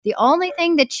The only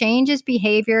thing that changes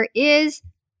behavior is,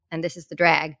 and this is the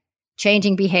drag,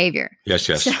 changing behavior. Yes.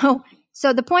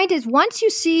 So the point is, once you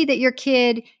see that your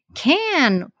kid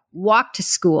can walk to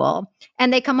school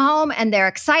and they come home and they're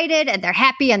excited and they're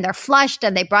happy and they're flushed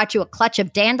and they brought you a clutch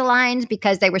of dandelions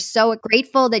because they were so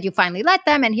grateful that you finally let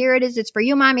them, and here it is, it's for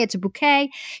you, mommy, it's a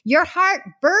bouquet. Your heart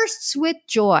bursts with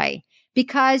joy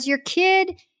because your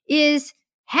kid is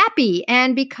happy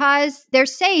and because they're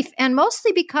safe, and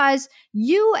mostly because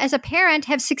you as a parent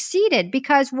have succeeded.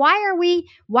 Because why do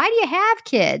you have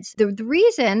kids? The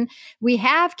reason we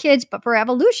have kids, but for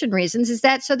evolution reasons, is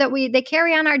that so that they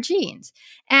carry on our genes.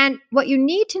 And what you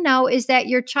need to know is that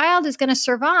your child is going to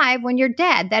survive when you're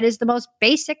dead. That is the most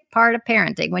basic part of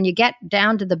parenting, when you get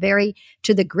down to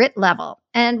the grit level.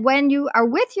 And when you are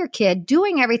with your kid,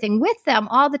 doing everything with them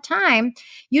all the time,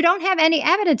 you don't have any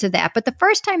evidence of that. But the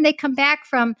first time they come back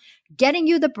from getting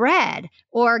you the bread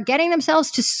or getting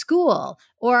themselves to school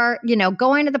or,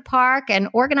 going to the park and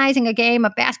organizing a game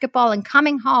of basketball and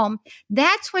coming home,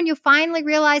 that's when you finally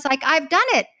realize, like, I've done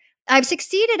it. I've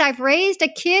succeeded. I've raised a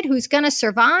kid who's going to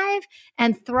survive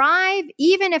and thrive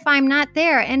even if I'm not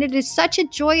there. And it is such a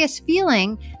joyous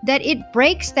feeling that it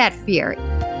breaks that fear.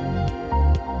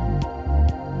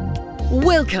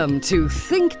 Welcome to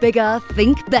Think Bigger,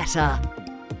 Think Better,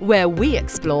 where we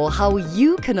explore how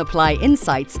you can apply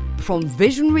insights from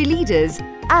visionary leaders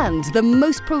and the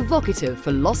most provocative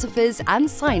philosophers and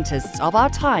scientists of our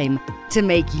time to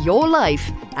make your life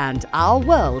and our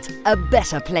world a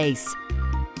better place.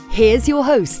 Here's your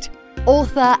host,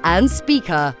 author and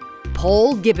speaker,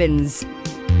 Paul Gibbons.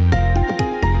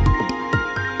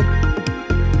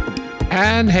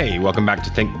 And hey, welcome back to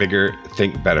Think Bigger,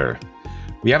 Think Better.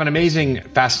 We have an amazing,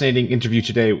 fascinating interview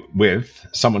today with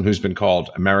someone who's been called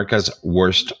America's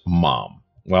worst mom.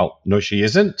 Well, no, she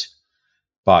isn't.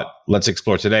 But let's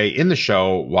explore today in the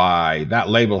show why that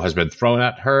label has been thrown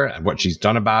at her and what she's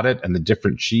done about it and the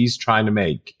difference she's trying to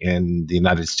make in the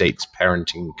United States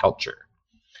parenting culture.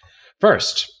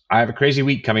 First, I have a crazy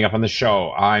week coming up on the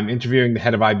show. I'm interviewing the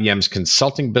head of IBM's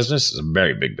consulting business. It's a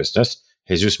very big business,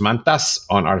 Jesus Mantas,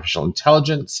 on artificial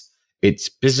intelligence, its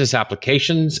business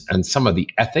applications, and some of the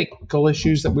ethical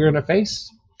issues that we're going to face.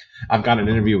 I've got an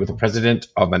interview with the president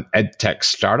of an edtech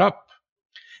startup.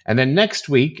 And then next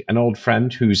week, an old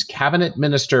friend who's cabinet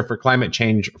minister for climate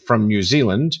change from New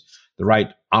Zealand, the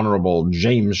Right Honorable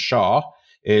James Shaw,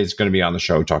 is going to be on the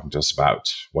show talking to us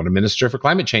about what a minister for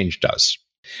climate change does.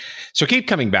 So keep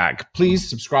coming back. Please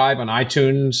subscribe on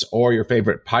iTunes or your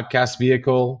favorite podcast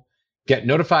vehicle. Get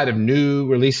notified of new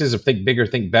releases of Think Bigger,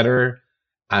 Think Better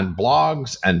and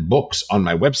blogs and books on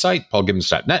my website,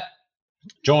 paulgibbons.net.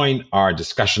 Join our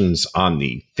discussions on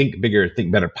the Think Bigger,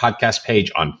 Think Better podcast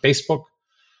page on Facebook.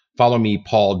 Follow me,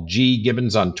 Paul G.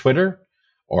 Gibbons, on Twitter,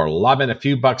 or lob in a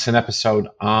few bucks an episode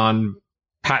on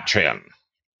Patreon.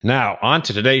 Now, on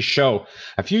to today's show.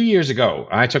 A few years ago,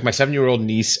 I took my 7-year-old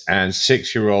niece and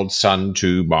 6-year-old son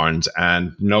to Barnes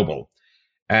and Noble.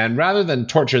 And rather than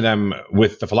torture them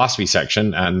with the philosophy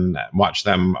section and watch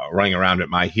them running around at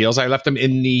my heels, I left them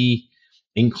in the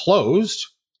enclosed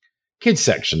kids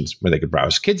sections where they could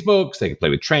browse kids' books, they could play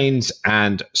with trains,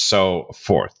 and so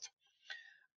forth.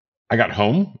 I got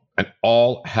home and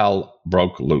all hell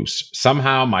broke loose.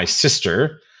 Somehow my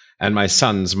sister and my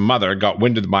son's mother got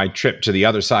wind of my trip to the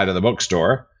other side of the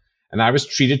bookstore, and I was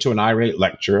treated to an irate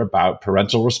lecture about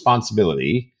parental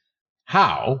responsibility.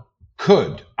 How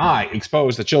could I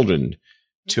expose the children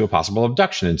to a possible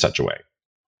abduction in such a way?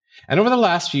 And over the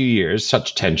last few years,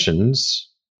 such tensions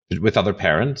with other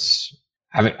parents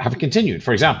have continued.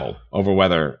 For example, over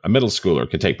whether a middle schooler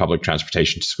could take public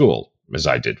transportation to school, as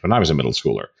I did when I was a middle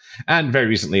schooler. And very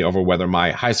recently over whether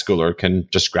my high schooler can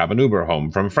just grab an Uber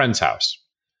home from a friend's house.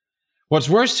 What's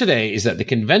worse today is that the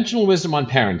conventional wisdom on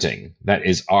parenting, that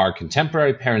is our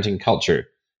contemporary parenting culture,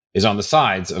 is on the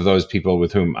sides of those people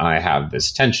with whom I have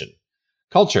this tension.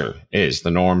 Culture is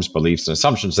the norms, beliefs, and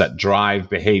assumptions that drive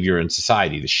behavior in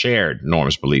society, the shared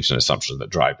norms, beliefs, and assumptions that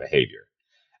drive behavior.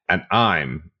 And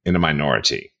I'm in a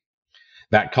minority.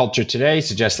 That culture today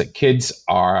suggests that kids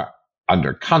are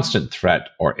under constant threat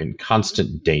or in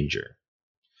constant danger.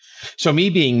 So me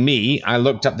being me, I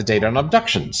looked up the data on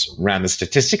abductions, ran the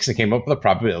statistics, and came up with a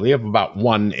probability of about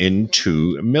 1 in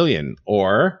 2 million,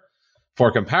 or,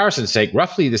 for comparison's sake,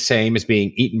 roughly the same as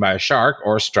being eaten by a shark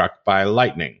or struck by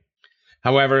lightning.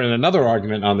 However, in another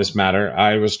argument on this matter,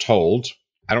 I was told,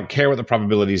 I don't care what the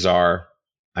probabilities are,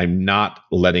 I'm not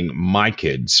letting my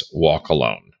kids walk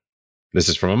alone. This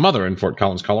is from a mother in Fort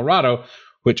Collins, Colorado,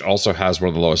 which also has one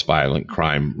of the lowest violent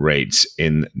crime rates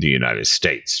in the United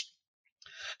States.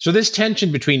 So this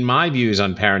tension between my views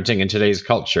on parenting and today's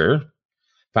culture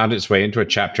found its way into a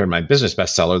chapter in my business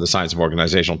bestseller, The Science of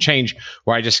Organizational Change,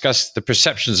 where I discuss the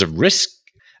perceptions of risk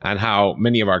and how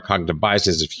many of our cognitive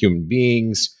biases of human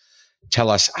beings tell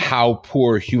us how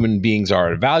poor human beings are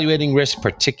at evaluating risk,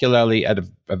 particularly at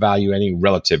evaluating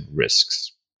relative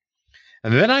risks.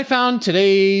 And then I found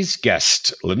today's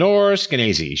guest, Lenore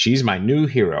Skenazy. She's my new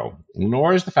hero.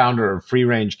 Lenore is the founder of Free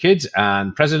Range Kids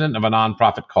and president of a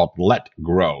nonprofit called Let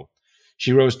Grow.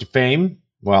 She rose to fame,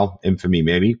 well, infamy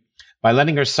maybe, by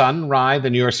letting her son ride the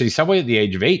New York City subway at the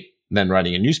age of 8, then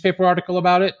writing a newspaper article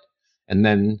about it. And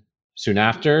then soon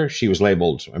after, she was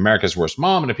labeled America's Worst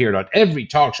Mom and appeared on every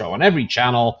talk show, on every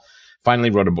channel, finally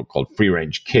wrote a book called Free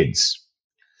Range Kids.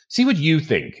 See what you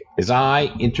think as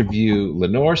I interview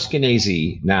Lenore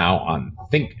Skenazy now on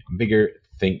Think Bigger,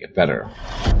 Think Better.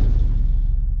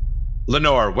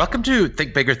 Lenore, welcome to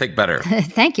Think Bigger, Think Better.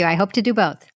 Thank you. I hope to do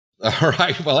both. All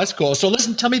right. Well, that's cool. So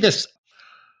listen, tell me this.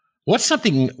 What's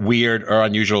something weird or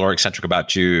unusual or eccentric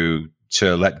about you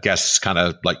to let guests kind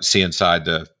of like see inside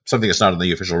something that's not on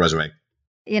the official resume?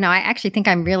 You know, I actually think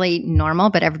I'm really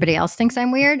normal, but everybody else thinks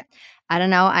I'm weird. I don't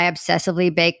know. I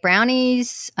obsessively bake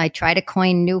brownies. I try to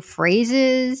coin new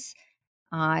phrases.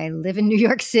 I live in New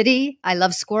York City. I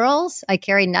love squirrels. I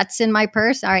carry nuts in my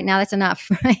purse. All right, now that's enough,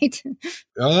 right?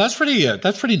 Oh, that's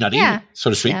pretty nutty, so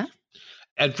to speak. Yeah.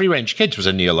 And Free Range Kids was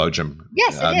a neologism.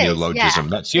 Yes, it is. Neologism. Yeah.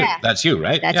 That's you. Yeah. That's you,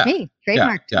 right? That's me.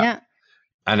 Trademarked. Yeah.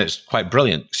 And it's quite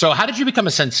brilliant. So how did you become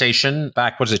a sensation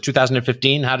back,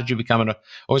 2015? How did you become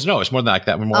it's more than like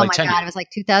that. More like 10 God, it was like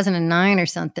 2009 or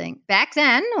something. Back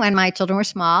then, when my children were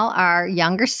small, our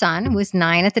younger son, who was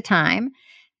 9 at the time,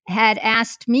 had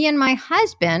asked me and my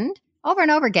husband over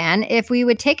and over again if we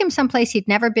would take him someplace he'd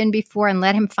never been before and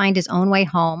let him find his own way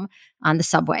home on the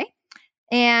subway.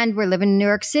 And we're living in New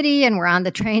York City and we're on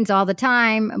the trains all the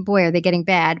time. Boy, are they getting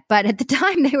bad. But at the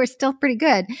time, they were still pretty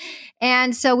good.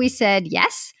 And so we said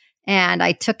yes. And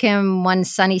I took him one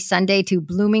sunny Sunday to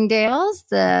Bloomingdale's,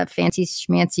 the fancy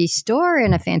schmancy store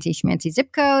in a fancy schmancy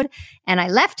zip code. And I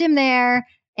left him there.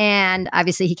 And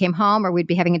obviously he came home or we'd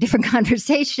be having a different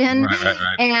conversation.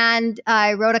 Right. And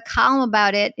I wrote a column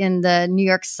about it in the New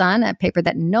York Sun, a paper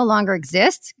that no longer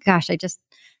exists. Gosh,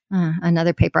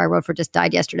 another paper I wrote for just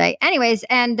died yesterday. Anyways,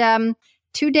 and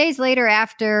 2 days later,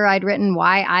 after I'd written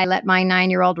why I let my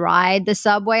 9-year-old ride the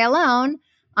subway alone,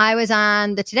 I was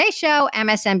on the Today Show,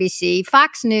 MSNBC,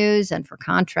 Fox News, and for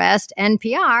contrast,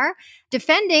 NPR,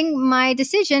 defending my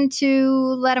decision to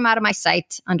let him out of my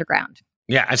sight underground.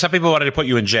 Yeah, and some people wanted to put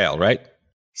you in jail, right?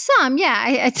 Some,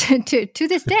 yeah, to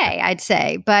this day, I'd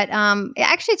say. But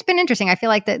actually, it's been interesting. I feel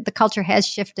like the culture has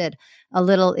shifted a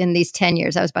little in these 10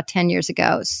 years. That was about 10 years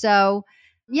ago. So,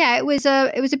 yeah, it was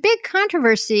a big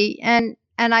controversy, and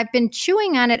I've been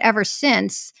chewing on it ever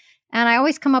since. And I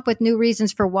always come up with new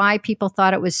reasons for why people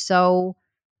thought it was so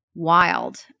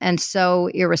wild and so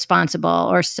irresponsible,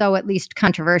 or so at least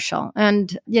controversial.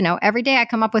 And every day I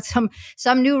come up with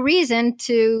some new reason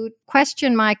to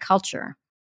question my culture.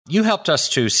 You helped us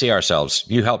to see ourselves.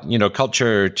 You helped,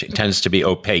 culture tends to be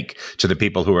opaque to the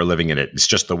people who are living in it. It's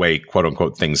just the way, quote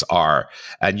unquote, things are.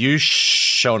 And you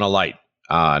shone a light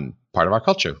on part of our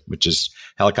culture, which is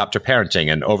helicopter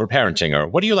parenting and overparenting, or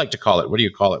what do you like to call it? What do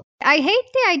you call it? I hate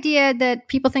the idea that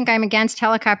people think I'm against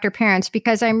helicopter parents,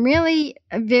 because I'm really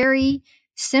very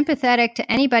sympathetic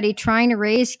to anybody trying to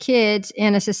raise kids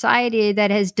in a society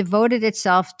that has devoted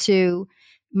itself to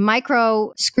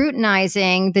micro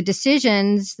scrutinizing the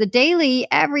decisions, the daily,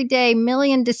 everyday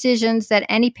million decisions that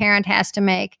any parent has to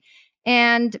make.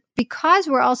 And because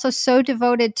we're also so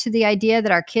devoted to the idea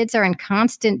that our kids are in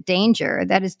constant danger,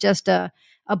 that is just a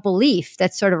belief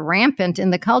that's sort of rampant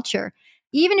in the culture.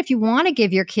 Even if you want to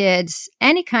give your kids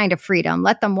any kind of freedom,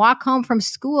 let them walk home from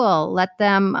school, let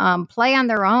them play on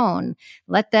their own,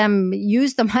 let them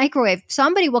use the microwave,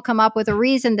 somebody will come up with a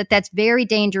reason that that's very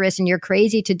dangerous and you're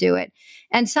crazy to do it.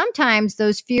 And sometimes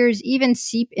those fears even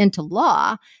seep into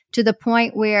law, to the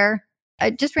point where I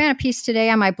just ran a piece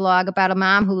today on my blog about a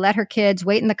mom who let her kids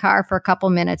wait in the car for a couple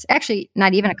minutes. Actually,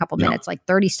 not even a couple minutes, like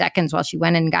 30 seconds, while she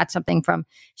went and got something from,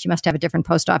 she must have a different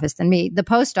post office than me, the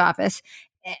post office.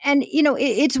 And,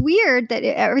 it's weird that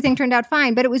everything turned out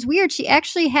fine, but it was weird. She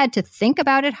actually had to think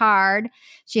about it hard.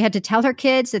 She had to tell her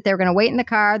kids that they were going to wait in the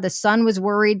car. The son was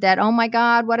worried that, oh my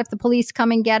God, what if the police come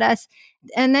and get us?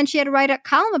 And then she had to write a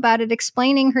column about it,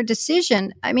 explaining her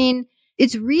decision. I mean,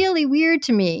 it's really weird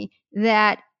to me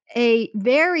that a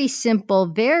very simple,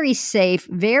 very safe,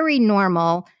 very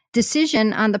normal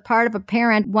decision on the part of a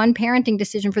parent, one parenting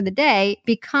decision for the day,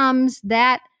 becomes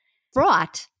that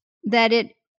fraught that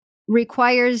it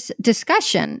requires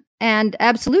discussion and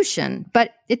absolution,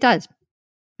 but it does.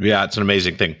 Yeah, it's an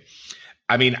amazing thing.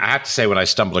 I mean, I have to say, when I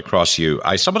stumbled across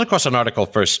an article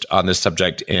first on this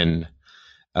subject in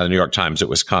the New York Times. It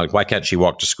was kind of, why can't she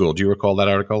walk to school? Do you recall that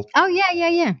article? Oh, yeah.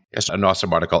 Yes, an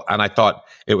awesome article. And I thought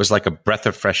it was like a breath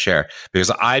of fresh air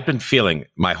because I'd been feeling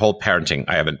my whole parenting.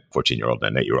 I have a 14-year-old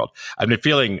and an 8-year-old. I've been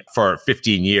feeling for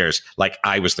 15 years like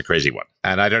I was the crazy one.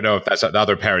 And I don't know if that's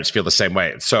other parents feel the same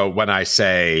way. So when I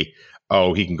say,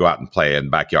 oh, he can go out and play in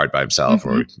the backyard by himself,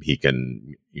 or he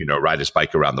can, ride his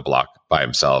bike around the block by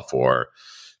himself, or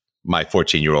my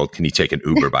 14-year-old, can he take an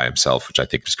Uber by himself, which I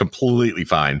think is completely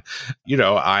fine.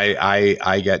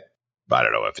 I get, I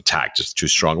don't know if attacked is too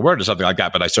strong a word or something like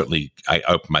that, but I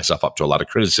open myself up to a lot of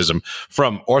criticism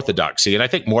from orthodoxy. And I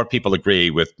think more people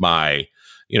agree with my,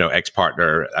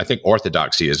 ex-partner. I think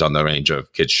orthodoxy is on the range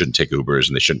of kids shouldn't take Ubers,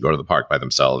 and they shouldn't go to the park by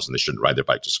themselves, and they shouldn't ride their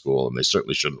bike to school, and they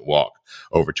certainly shouldn't walk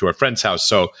over to a friend's house.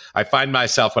 So I find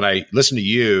myself, when I listen to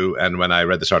you and when I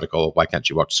read this article, why can't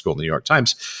you walk to school in the New York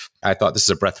Times? I thought this is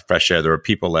a breath of fresh air. There are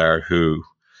people there who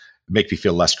make me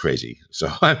feel less crazy.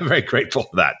 So I'm very grateful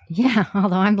for that. Yeah,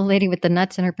 although I'm the lady with the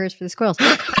nuts in her purse for the squirrels. So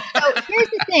here's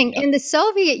the thing. In the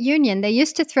Soviet Union, they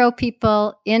used to throw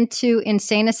people into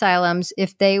insane asylums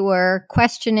if they were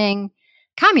questioning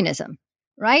communism,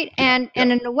 right? And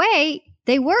in a way,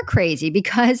 they were crazy,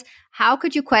 because how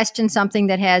could you question something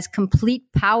that has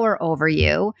complete power over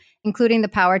you, including the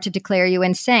power to declare you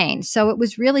insane? So it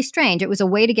was really strange. It was a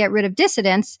way to get rid of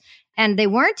dissidents, and they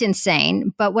weren't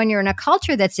insane. But when you're in a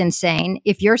culture that's insane,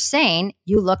 if you're sane,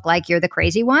 you look like you're the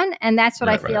crazy one. And that's what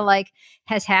I feel like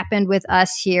has happened with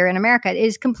us here in America. It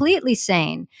is completely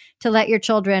sane to let your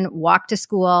children walk to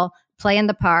school, play in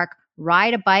the park,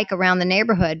 ride a bike around the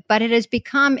neighborhood. But it has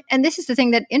become, and this is the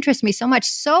thing that interests me so much,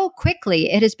 so quickly,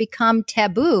 it has become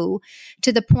taboo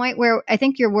to the point where I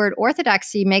think your word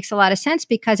orthodoxy makes a lot of sense,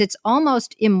 because it's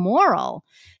almost immoral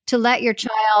to let your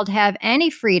child have any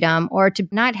freedom or to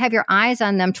not have your eyes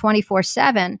on them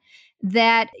 24/7.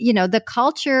 That, the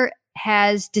culture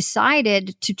has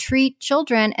decided to treat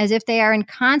children as if they are in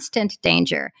constant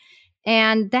danger.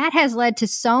 And that has led to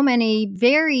so many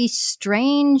very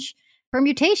strange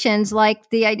permutations, like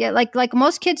the idea, like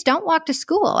most kids don't walk to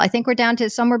school. I think we're down to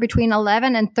somewhere between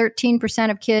 11 and 13%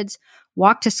 of kids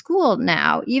walk to school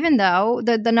now, even though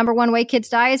the number one way kids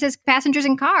die is as passengers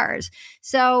in cars.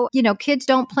 So, kids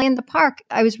don't play in the park.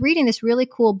 I was reading this really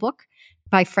cool book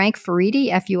by Frank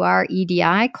Furedi,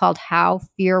 F-U-R-E-D-I, called How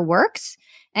Fear Works.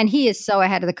 And he is so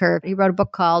ahead of the curve. He wrote a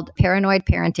book called Paranoid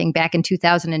Parenting back in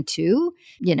 2002,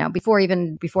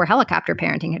 before helicopter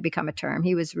parenting had become a term.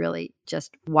 He was really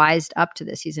just wised up to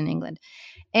this. He's in England.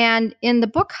 And in the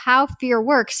book, How Fear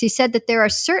Works, he said that there are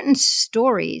certain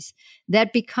stories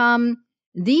that become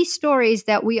these stories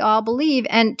that we all believe,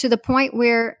 and to the point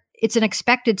where it's an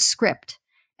expected script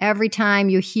every time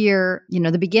you hear,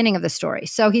 the beginning of the story.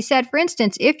 So he said, for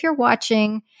instance, if you're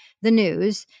watching the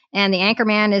news and the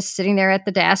anchorman is sitting there at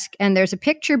the desk and there's a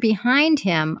picture behind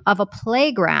him of a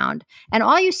playground and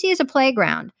all you see is a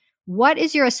playground, what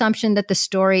is your assumption that the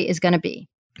story is going to be?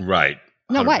 Right.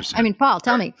 100%. No, what? I mean, Paul,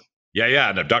 tell me.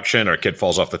 Yeah. An abduction, or a kid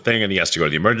falls off the thing and he has to go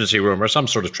to the emergency room, or some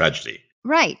sort of tragedy.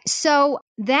 Right. So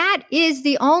that is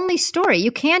the only story.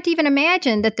 You can't even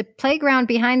imagine that the playground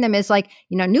behind them is like,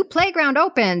 new playground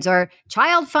opens, or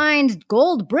child finds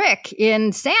gold brick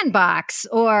in sandbox,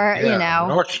 or,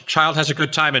 Or child has a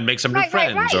good time and makes some new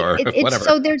friends, or whatever.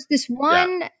 So there's this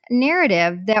one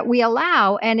narrative that we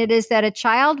allow, and it is that a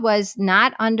child was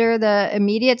not under the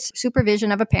immediate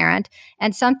supervision of a parent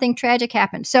and something tragic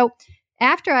happened. So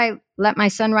after I let my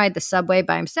son ride the subway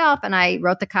by himself and I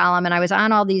wrote the column and I was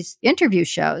on all these interview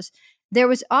shows, there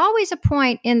was always a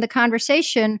point in the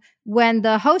conversation when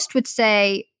the host would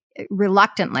say,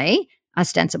 reluctantly,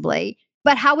 ostensibly,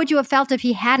 but how would you have felt if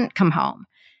he hadn't come home?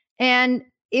 And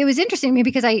it was interesting to me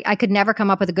because I could never come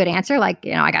up with a good answer. Like,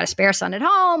 I got a spare son at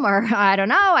home, or I don't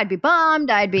know, I'd be bummed.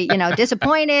 I'd be,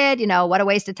 disappointed, what a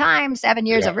waste of time, 7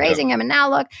 years of raising him. And now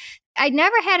look, I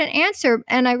never had an answer.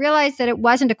 And I realized that it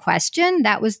wasn't a question.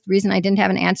 That was the reason I didn't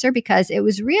have an answer, because it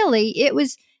was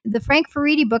the Frank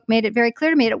Furedi book made it very clear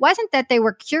to me. It wasn't that they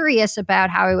were curious about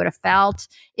how he would have felt.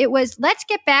 It was, let's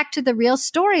get back to the real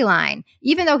storyline.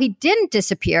 Even though he didn't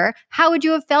disappear, how would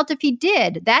you have felt if he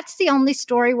did? That's the only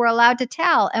story we're allowed to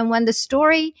tell. And when the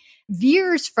story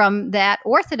veers from that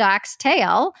orthodox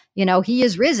tale, he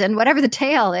is risen, whatever the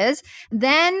tale is,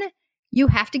 then you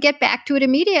have to get back to it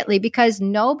immediately, because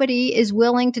nobody is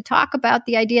willing to talk about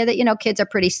the idea that, kids are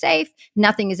pretty safe.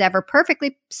 Nothing is ever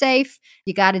perfectly safe.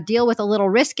 You got to deal with a little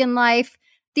risk in life.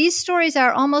 These stories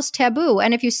are almost taboo.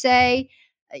 And if you say,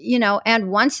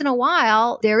 And once in a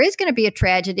while, there is going to be a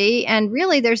tragedy. And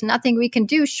really, there's nothing we can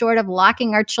do short of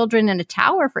locking our children in a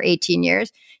tower for 18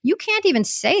 years. You can't even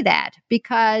say that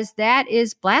because that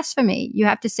is blasphemy. You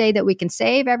have to say that we can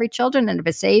save every children. And if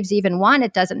it saves even one,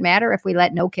 it doesn't matter if we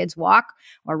let no kids walk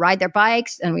or ride their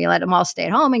bikes and we let them all stay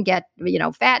at home and get,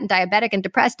 fat and diabetic and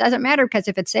depressed. Doesn't matter because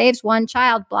if it saves one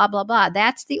child, blah, blah, blah.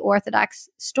 That's the Orthodox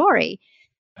story.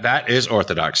 That is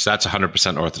Orthodox. That's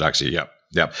 100% Orthodoxy. Yep.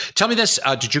 Yep. Tell me this.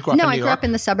 Did you grow up No, in New I York? grew up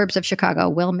in the suburbs of Chicago,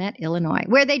 Wilmette, Illinois,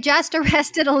 where they just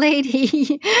arrested a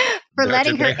lady for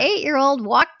letting her 8-year-old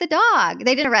walk the dog.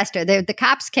 They didn't arrest her. The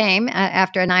cops came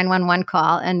after a 911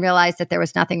 call and realized that there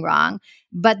was nothing wrong.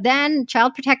 But then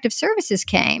Child Protective Services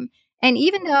came. And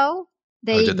even though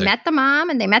they met the mom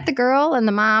and they met the girl and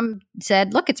the mom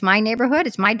said, look, it's my neighborhood.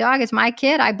 It's my dog. It's my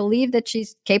kid. I believe that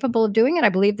she's capable of doing it. I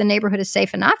believe the neighborhood is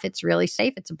safe enough. It's really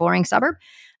safe. It's a boring suburb.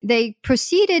 They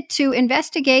proceeded to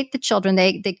investigate the children.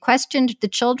 They questioned the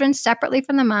children separately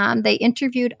from the mom. They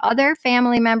interviewed other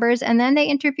family members, and then they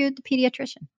interviewed the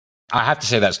pediatrician. I have to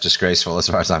say that's disgraceful as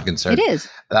far as I'm concerned. It is.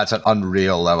 That's an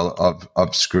unreal level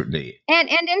of scrutiny. And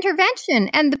intervention.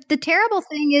 And the terrible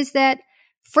thing is that,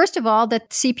 first of all,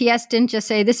 that CPS didn't just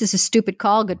say, this is a stupid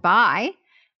call, goodbye.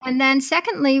 And then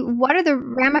secondly, what are the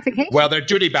ramifications? Well, they're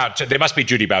duty bound. They must be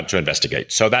duty bound to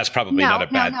investigate. So that's probably not a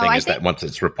bad thing, is that once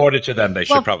it's reported to them, they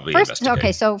should probably investigate.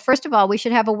 Okay, so first of all, we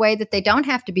should have a way that they don't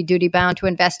have to be duty bound to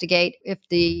investigate if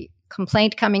the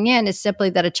complaint coming in is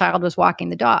simply that a child was walking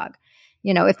the dog.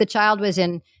 If the child was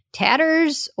in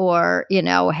tatters or,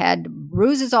 had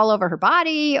bruises all over her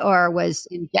body or was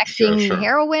injecting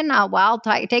heroin while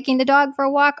taking the dog for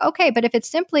a walk. Okay. But if it's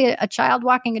simply a child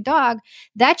walking a dog,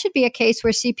 that should be a case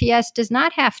where CPS does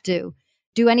not have to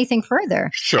do anything further.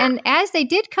 Sure. And as they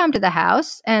did come to the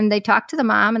house and they talked to the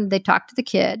mom and they talked to the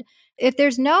kid, if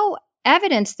there's no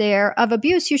evidence there of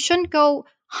abuse, you shouldn't go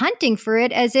hunting for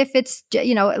it as if it's,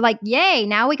 like, yay,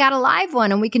 now we got a live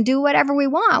one and we can do whatever we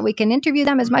want. We can interview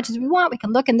them as much as we want. We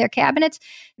can look in their cabinets.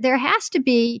 There has to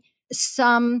be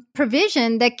some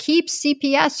provision that keeps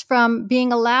CPS from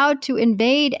being allowed to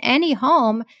invade any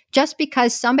home just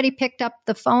because somebody picked up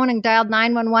the phone and dialed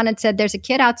 911 and said, there's a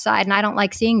kid outside and I don't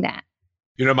like seeing that.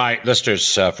 My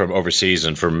listeners from overseas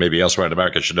and from maybe elsewhere in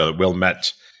America should know that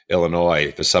Wilmette,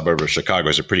 Illinois, the suburb of Chicago,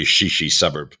 is a pretty shishy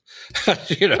suburb.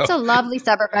 It's a lovely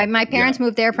suburb. My parents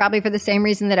moved there probably for the same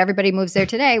reason that everybody moves there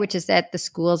today, which is that the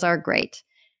schools are great.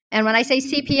 And when I say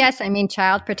CPS, I mean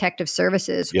Child Protective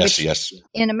Services, which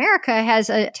in America has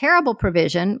a terrible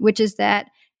provision, which is that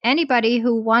anybody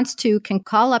who wants to can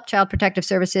call up Child Protective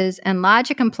Services and lodge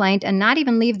a complaint and not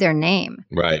even leave their name.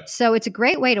 Right. So it's a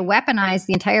great way to weaponize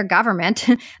the entire government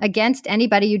against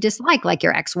anybody you dislike, like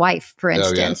your ex-wife, for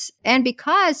instance. And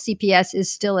because CPS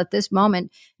is still at this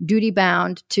moment duty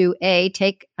bound to A,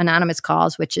 take anonymous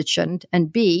calls, which it shouldn't,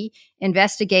 and B,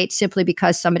 investigate simply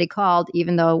because somebody called,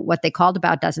 even though what they called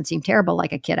about doesn't seem terrible,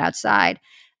 like a kid outside,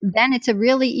 then it's a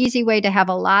really easy way to have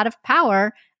a lot of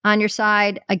power on your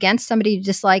side against somebody you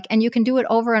dislike, and you can do it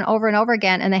over and over and over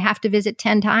again, and they have to visit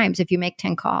 10 times if you make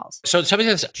 10 calls. So tell me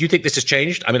this, do you think this has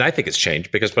changed? I mean, I think it's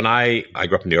changed because when I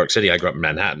grew up in New York City, I grew up in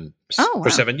Manhattan for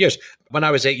 7 years. When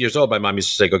I was 8 years old, my mom used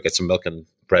to say, go get some milk and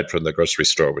bread from the grocery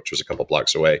store, which was a couple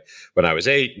blocks away when I was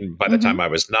 8. And by the time I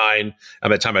was 9, and by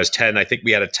the time I was 10, I think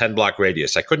we had a 10-block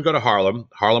radius. I couldn't go to Harlem.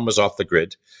 Harlem was off the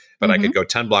grid. But I could go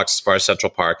 10 blocks as far as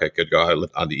Central Park. I could go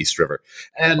on the East River.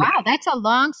 And wow, that's a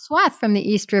long swath from the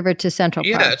East River to Central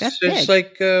Park. Yeah, it's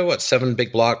like, 7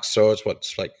 big blocks. So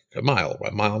it's like a mile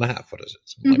and a half. What is it?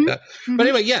 Something like that. But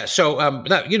anyway, yeah. So,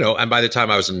 and by the time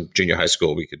I was in junior high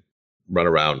school, we could run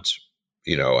around.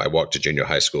 I walked to junior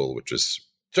high school, which was...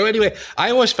 So anyway, I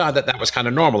always found that was kind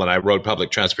of normal. And I rode public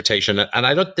transportation. And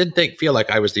I didn't feel like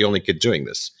I was the only kid doing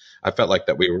this. I felt like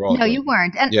that we were all... No, you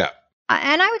weren't.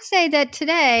 And I would say that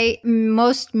today,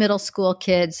 most middle school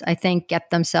kids, I think, get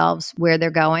themselves where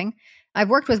they're going. I've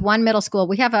worked with one middle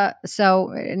school. So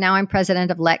now I'm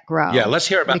president of Let Grow. Yeah, let's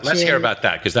hear about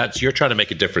that because you're trying to make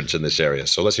a difference in this area.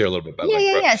 So let's hear a little bit about Let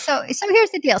Grow. Yeah. So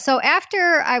here's the deal. So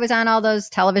after I was on all those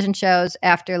television shows,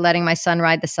 after letting my son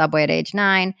ride the subway at age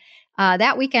 9,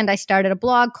 that weekend I started a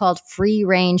blog called Free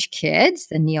Range Kids,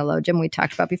 the neologism we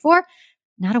talked about before.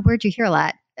 Not a word you hear a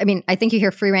lot. I mean, I think you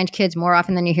hear free range kids more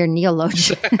often than you hear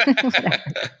neologism.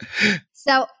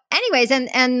 So anyways,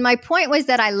 and my point was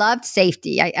that I loved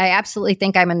safety. I absolutely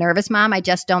think I'm a nervous mom. I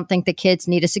just don't think the kids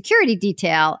need a security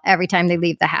detail every time they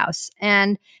leave the house.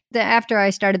 And after I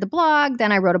started the blog,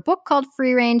 then I wrote a book called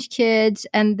Free Range Kids.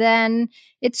 And then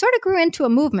it sort of grew into a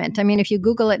movement. I mean, if you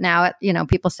Google it now,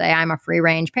 people say I'm a free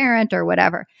range parent or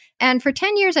whatever. And for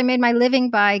 10 years, I made my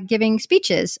living by giving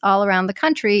speeches all around the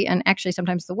country and actually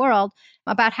sometimes the world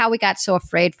about how we got so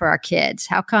afraid for our kids.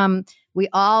 How come we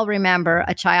all remember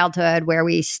a childhood where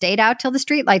we stayed out till the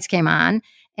streetlights came on,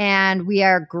 and we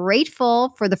are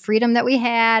grateful for the freedom that we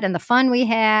had and the fun we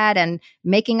had and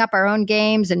making up our own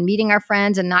games and meeting our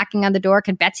friends and knocking on the door.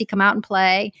 Can Betsy come out and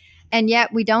play? And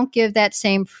yet we don't give that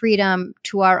same freedom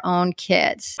to our own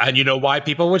kids. And you know why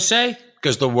people would say?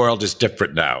 Because the world is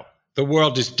different now. The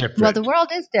world is different. Well, the world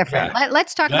is different. Yeah.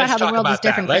 Let's talk about how the world is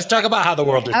different. Let's talk about how the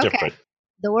world is different.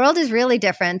 The world is really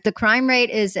different. The crime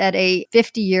rate is at a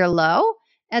 50-year low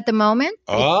at the moment.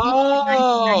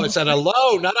 Oh, it's at a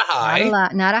low, not a high.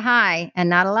 Not a high and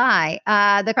not a lie.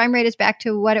 The crime rate is back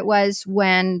to what it was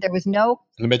when there was no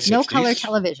color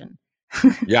television.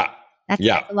 Yeah. That's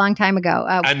a long time ago.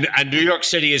 And New York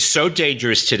City is so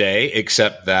dangerous today,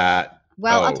 except that.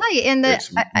 Well, I'll tell you,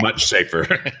 it's much safer.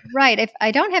 Right. If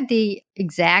I don't have the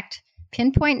exact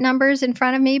pinpoint numbers in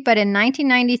front of me, but in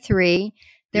 1993,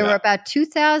 there were about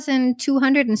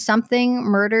 2,200 and something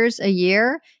murders a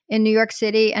year in New York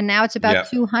City. And now it's about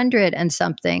 200 and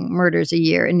something murders a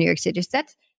year in New York City. So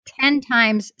that's 10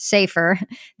 times safer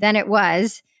than it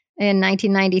was in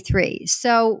 1993.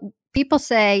 So people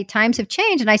say times have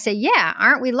changed. And I say, yeah,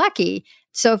 aren't we lucky?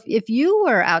 So if you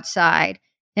were outside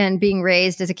and being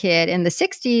raised as a kid in the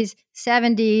 60s,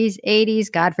 70s, 80s,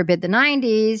 God forbid the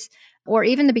 90s, or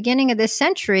even the beginning of this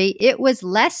century, it was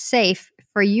less safe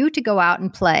for you to go out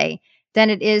and play than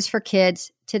it is for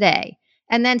kids today.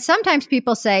 And then sometimes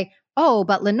people say, oh,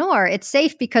 but Lenore, it's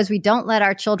safe because we don't let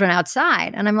our children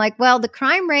outside. And I'm like, well, the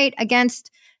crime rate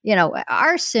against,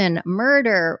 arson,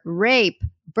 murder, rape,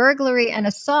 burglary, and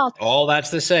assault. All that's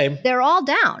the same. They're all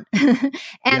down.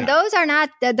 And those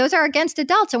are against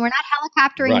adults, and we're not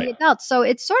helicoptering the adults. So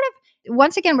it's sort of,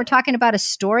 once again, we're talking about a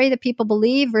story that people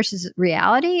believe versus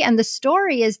reality. And the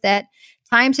story is that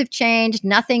times have changed.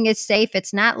 Nothing is safe.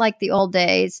 It's not like the old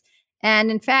days.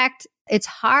 And in fact, it's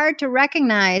hard to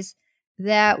recognize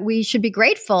that we should be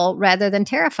grateful rather than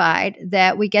terrified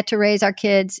that we get to raise our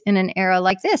kids in an era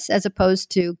like this, as opposed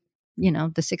to,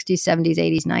 the 60s, 70s,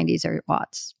 80s, 90s, or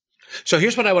aughts. So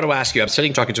here's what I want to ask you. I'm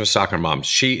sitting talking to a soccer mom.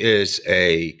 She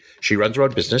runs her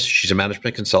own business. She's a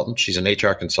management consultant. She's an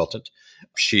HR consultant.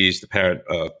 She's the parent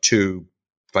of 2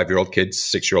 5-year-old kids,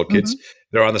 6-year-old kids. Mm-hmm.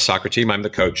 They're on the soccer team. I'm the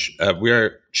coach.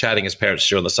 We're chatting as parents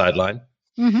here on the sideline.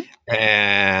 Mm-hmm.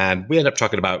 And we end up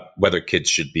talking about whether kids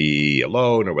should be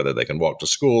alone or whether they can walk to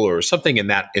school or something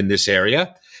in this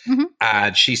area. Mm-hmm.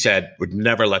 And she said, would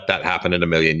never let that happen in a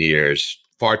million years.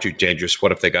 Far too dangerous.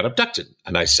 What if they got abducted?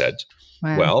 And I said,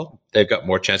 wow. Well, they've got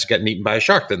more chance of getting eaten by a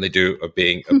shark than they do of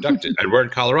being abducted. And we're in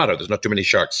Colorado. There's not too many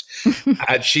sharks.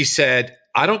 And she said,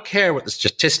 I don't care what the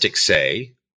statistics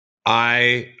say.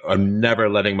 I am never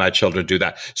letting my children do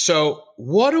that. So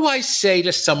what do I say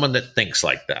to someone that thinks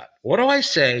like that? What do I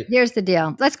say? Here's the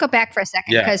deal. Let's go back for a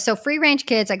second. Because so free range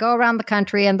kids, I go around the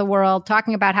country and the world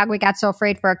talking about how we got so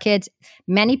afraid for our kids.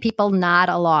 Many people nod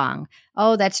along.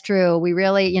 Oh, that's true. We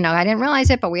really, I didn't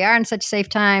realize it, but we are in such safe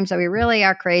times that we really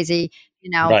are crazy,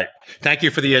 Right. Thank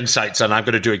you for the insights. And I'm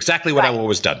going to do exactly what I've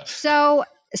always done. So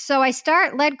I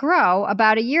start Let Grow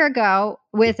about a year ago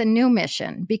with a new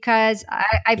mission because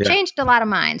I've changed a lot of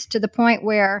minds to the point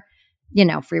where,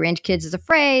 free range kids is a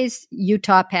phrase.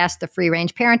 Utah passed the free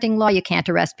range parenting law. You can't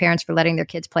arrest parents for letting their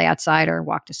kids play outside or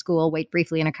walk to school, wait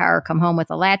briefly in a car, or come home with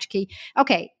a latchkey.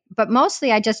 Okay. But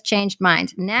mostly I just changed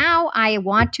minds. Now I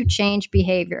want to change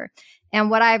behavior. And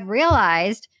what I've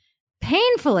realized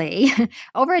painfully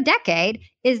over a decade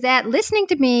is that listening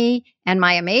to me and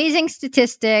my amazing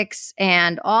statistics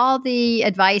and all the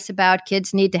advice about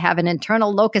kids need to have an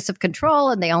internal locus of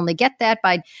control and they only get that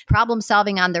by problem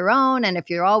solving on their own. And if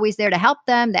you're always there to help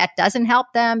them, that doesn't help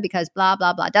them because blah,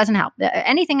 blah, blah, doesn't help.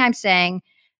 Anything I'm saying,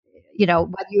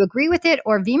 whether you agree with it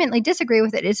or vehemently disagree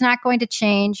with it, it's not going to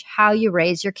change how you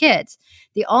raise your kids.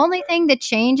 The only thing that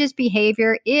changes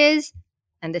behavior is,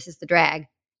 and this is the drag,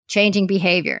 changing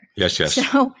behavior. Yes.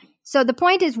 So the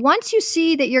point is, once you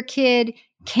see that your kid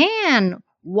can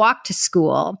walk to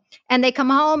school and they come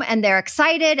home and they're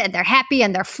excited and they're happy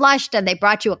and they're flushed and they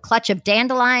brought you a clutch of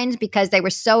dandelions because they were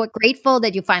so grateful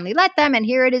that you finally let them. And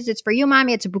here it is. It's for you,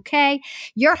 mommy. It's a bouquet.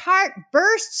 Your heart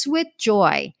bursts with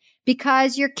joy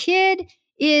because your kid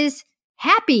is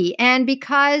happy and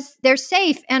because they're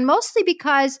safe, and mostly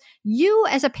because you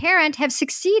as a parent have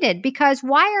succeeded. Because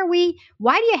why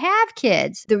do you have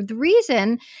kids? The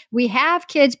reason we have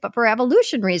kids, but for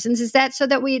evolution reasons, is that so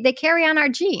that they carry on our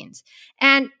genes.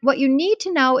 And what you need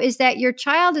to know is that your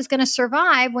child is going to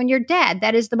survive when you're dead.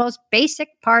 That is the most basic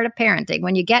part of parenting,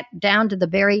 when you get down to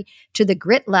the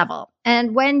grit level.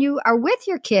 And when you are with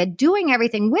your kid, doing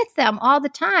everything with them all the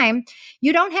time,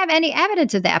 you don't have any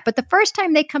evidence of that. But the first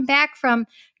time they come back from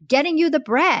getting you the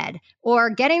bread or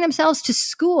getting themselves to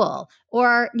school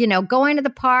or, going to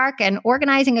the park and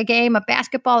organizing a game of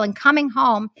basketball and coming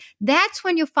home, that's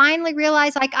when you finally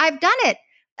realize, like, I've done it.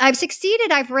 I've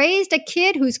succeeded. I've raised a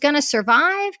kid who's going to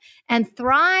survive and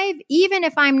thrive, even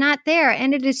if I'm not there.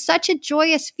 And it is such a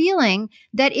joyous feeling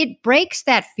that it breaks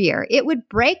that fear. It would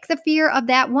break the fear of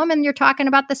that woman you're talking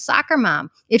about, the soccer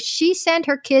mom. If she sent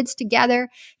her kids together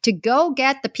to go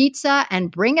get the pizza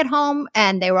and bring it home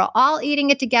and they were all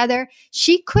eating it together,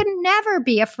 she could never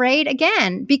be afraid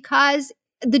again because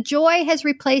the joy has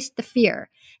replaced the fear.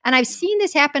 And I've seen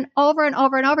this happen over and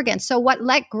over and over again. So what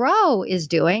Let Grow is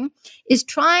doing is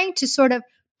trying to sort of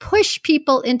push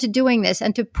people into doing this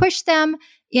and to push them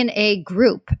in a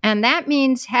group. And that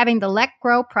means having the Let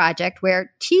Grow project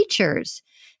where teachers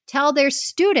tell their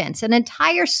students, an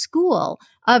entire school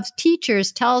of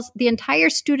teachers tells the entire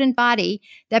student body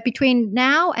that between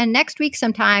now and next week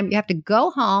sometime, you have to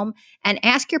go home and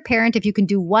ask your parent if you can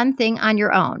do one thing on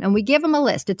your own. And we give them a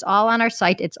list. It's all on our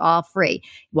site. It's all free.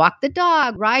 Walk the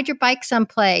dog, ride your bike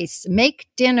someplace, make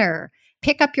dinner,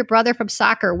 pick up your brother from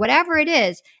soccer, whatever it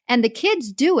is. And the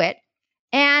kids do it.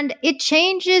 And it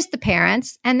changes the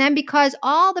parents. And then because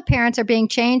all the parents are being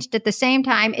changed at the same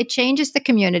time, it changes the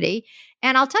community.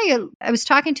 And I'll tell you, I was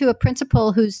talking to a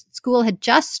principal whose school had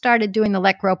just started doing the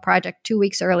Let Grow project 2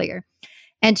 weeks earlier.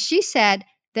 And she said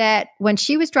that when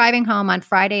she was driving home on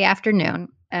Friday afternoon,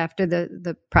 after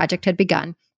the project had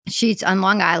begun, she's on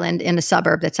Long Island in a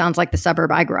suburb that sounds like the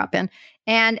suburb I grew up in.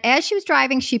 And as she was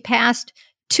driving, she passed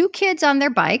 2 kids on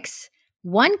their bikes,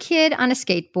 1 kid on a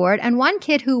skateboard, and 1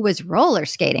 kid who was roller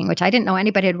skating, which I didn't know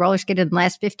anybody had roller skated in the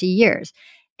last 50 years.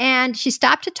 And she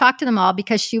stopped to talk to them all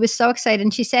because she was so excited.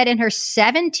 And she said in her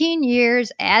 17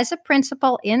 years as a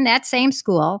principal in that same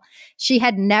school, she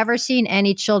had never seen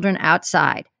any children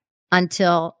outside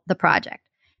until the project.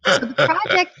 So the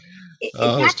project,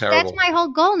 that's my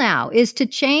whole goal now, is to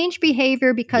change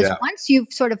behavior, because once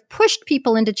you've sort of pushed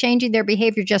people into changing their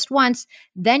behavior just once,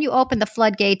 then you open the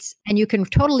floodgates and you can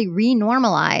totally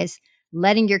re-normalize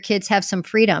letting your kids have some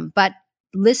freedom. But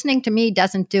listening to me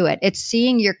doesn't do it. It's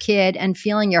seeing your kid and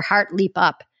feeling your heart leap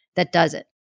up that does it.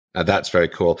 That's very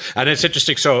cool. And it's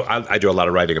interesting. So I do a lot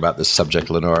of writing about this subject,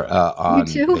 Lenore, on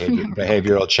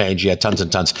behavioral change. Yeah, tons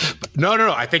and tons. But no.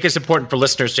 I think it's important for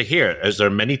listeners to hear, as there are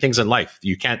many things in life.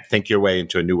 You can't think your way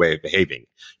into a new way of behaving.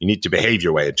 You need to behave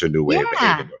your way into a new way of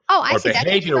behaving. I or see.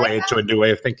 behave your way into a new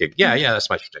way of thinking. Yeah, that's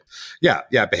my thing. Yeah,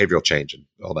 behavioral change and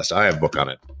all that stuff. I have a book on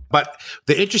it. But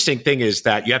the interesting thing is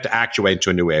that you have to act your way into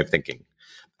a new way of thinking.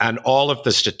 And all of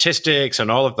the statistics and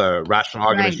all of the rational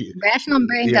arguments. Rational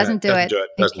brain doesn't do it.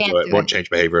 It won't change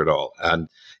behavior at all. And,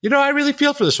 I really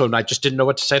feel for this woman. I just didn't know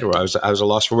what to say to her. I was a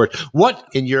loss for words. What,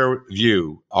 in your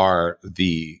view, are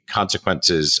the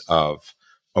consequences of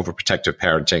overprotective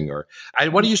parenting? Or I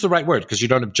want to use the right word because you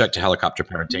don't object to helicopter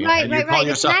parenting. You call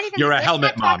yourself, you're a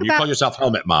helmet mom. You call yourself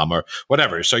helmet mom or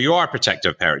whatever. So you are a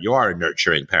protective parent. You are a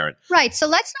nurturing parent. Right. So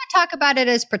let's not talk about it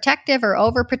as protective or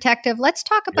overprotective. Let's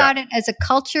talk about it as a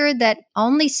culture that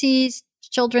only sees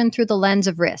children through the lens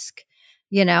of risk.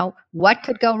 What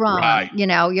could go wrong? Right.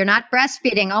 You're not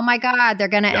breastfeeding. Oh my God, they're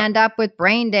going to end up with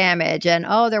brain damage. And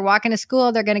they're walking to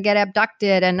school, they're going to get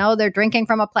abducted. And they're drinking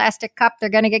from a plastic cup, they're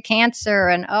going to get cancer.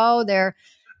 And they're,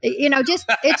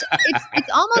 it's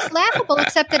almost laughable,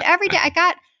 except that every day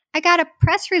I got a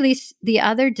press release the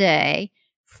other day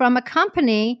from a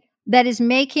company that is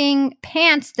making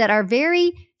pants that are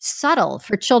very subtle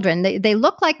for children. They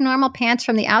look like normal pants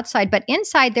from the outside, but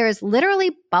inside there is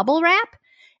literally bubble wrap.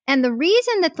 And the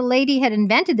reason that the lady had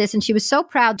invented this, and she was so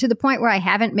proud to the point where I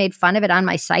haven't made fun of it on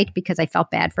my site because I felt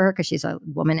bad for her because she's a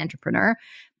woman entrepreneur.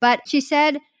 But she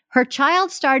said her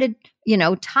child started,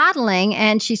 toddling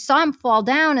and she saw him fall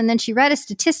down. And then she read a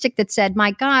statistic that said,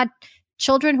 my God,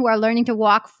 children who are learning to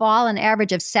walk fall an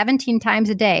average of 17 times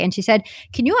a day. And she said,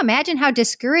 can you imagine how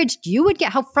discouraged you would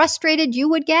get, how frustrated you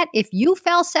would get if you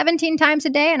fell 17 times a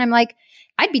day? And I'm like,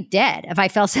 I'd be dead if I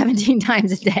fell 17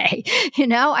 times a day.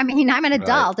 I'm an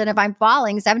adult. And if I'm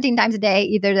falling 17 times a day,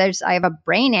 either I have a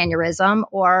brain aneurysm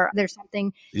or there's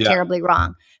something terribly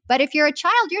wrong. But if you're a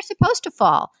child, you're supposed to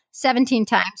fall 17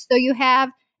 times. So you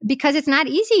have because it's not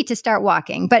easy to start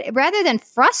walking. But rather than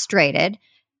frustrated,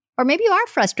 or maybe you are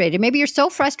frustrated, maybe you're so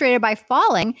frustrated by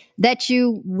falling that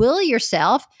you will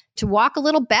yourself to walk a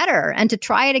little better and to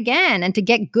try it again and to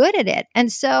get good at it.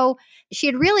 And so she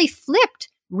had really flipped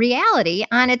reality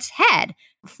on its head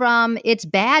from it's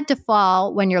bad to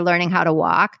fall when you're learning how to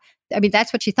walk. I mean,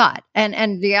 that's what she thought.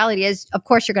 And the reality is, of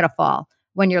course, you're going to fall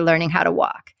when you're learning how to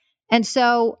walk. And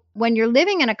so when you're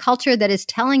living in a culture that is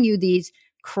telling you these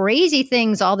crazy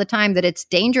things all the time, that it's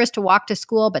dangerous to walk to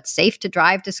school, but safe to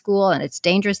drive to school, and it's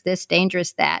dangerous this,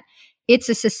 dangerous that, it's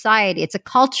a society, it's a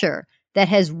culture that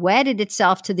has wedded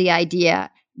itself to the idea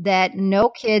that no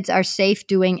kids are safe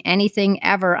doing anything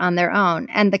ever on their own.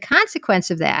 And the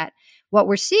consequence of that, what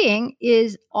we're seeing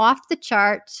is off the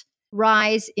charts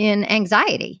rise in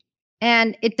anxiety.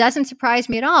 And it doesn't surprise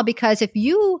me at all, because if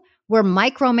you were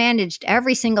micromanaged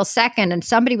every single second and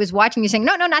somebody was watching you saying,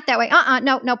 no, not that way.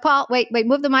 No, Paul, wait,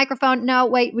 move the microphone. No,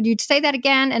 wait, would you say that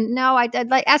again? And no, I'd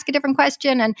like ask a different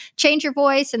question and change your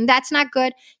voice. And that's not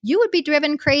good. You would be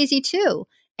driven crazy too.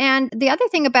 And the other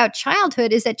thing about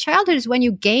childhood is that childhood is when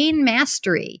you gain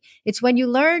mastery. It's when you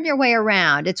learn your way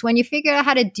around. It's when you figure out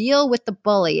how to deal with the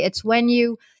bully. It's when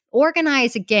you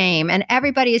organize a game and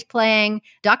everybody is playing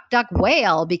duck, duck,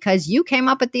 whale because you came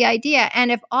up with the idea.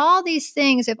 And if all these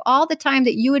things, if all the time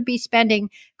that you would be spending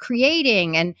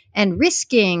creating and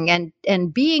risking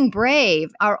and being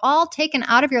brave are all taken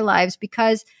out of your lives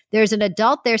because there's an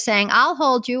adult there saying, I'll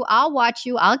hold you, I'll watch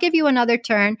you, I'll give you another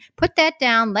turn, put that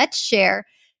down, let's share.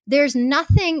 There's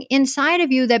nothing inside of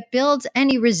you that builds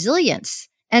any resilience.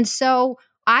 And so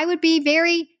I would be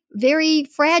very, very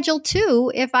fragile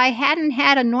too if I hadn't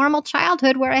had a normal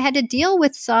childhood where I had to deal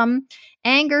with some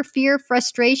anger, fear,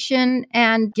 frustration,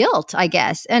 and guilt, I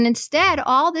guess. And instead,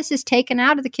 all this is taken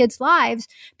out of the kids' lives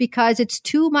because it's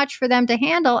too much for them to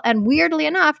handle. And weirdly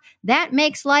enough, that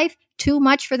makes life too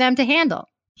much for them to handle.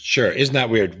 Sure. Isn't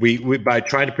that weird? We by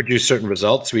trying to produce certain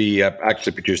results, we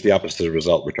actually produce the opposite of the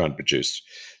result we're trying to produce.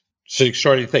 So you're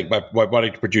starting to think by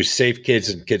wanting to produce safe kids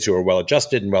and kids who are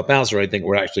well-adjusted and well-balanced or anything,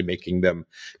 we're actually making them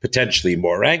potentially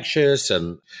more anxious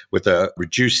and with a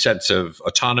reduced sense of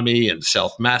autonomy and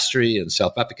self-mastery and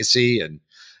self-efficacy. And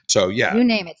so, yeah. You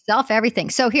name it, everything.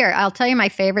 So here, I'll tell you my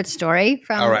favorite story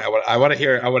from. All right. I want to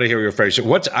hear your favorite.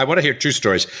 So I want to hear two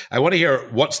stories. I want to hear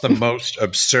what's the most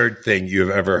absurd thing you've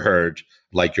ever heard,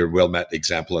 like your Wilmette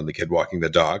example and the kid walking the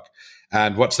dog.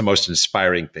 And what's the most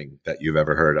inspiring thing that you've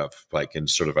ever heard of, like in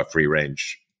sort of a free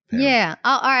range? Yeah.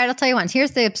 All right. I'll tell you one.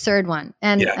 Here's the absurd one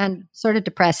and sort of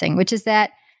depressing, which is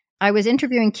that I was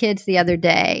interviewing kids the other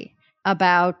day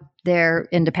about their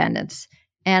independence.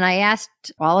 And I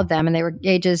asked all of them, and they were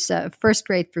ages first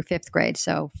grade through fifth grade.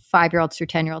 So 5-year-olds through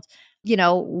 10-year-olds,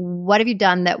 what have you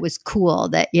done that was cool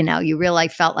that, you really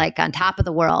felt like on top of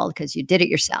the world because you did it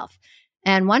yourself?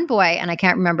 And one boy, and I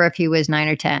can't remember if he was 9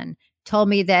 or 10, told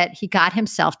me that he got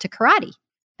himself to karate.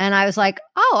 And I was like,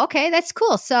 oh, okay, that's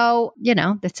cool. So,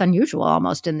 that's unusual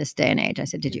almost in this day and age. I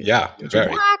said, did you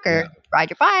walk or ride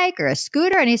your bike or a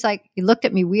scooter? And he looked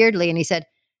at me weirdly and he said,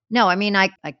 no, I mean, I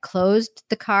closed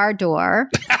the car door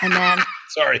and then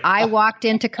I walked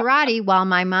into karate while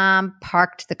my mom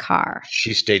parked the car.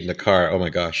 She stayed in the car. Oh my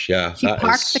gosh. Yeah. She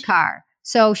parked the car.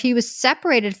 So he was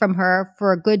separated from her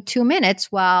for a good 2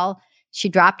 minutes while she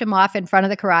dropped him off in front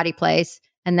of the karate place.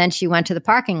 And then she went to the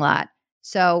parking lot.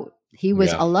 So he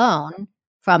was alone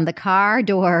from the car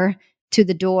door to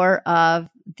the door of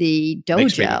the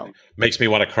dojo. Makes me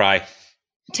want to cry.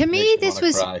 To me, this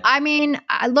was,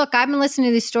 look, I've been listening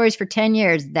to these stories for 10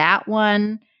 years. That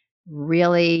one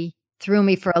really threw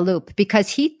me for a loop because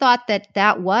he thought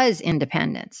that was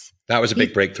independence. That was a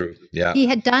big breakthrough. Yeah. He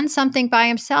had done something by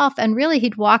himself and really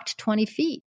he'd walked 20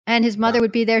 feet. And his mother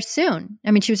would be there soon. I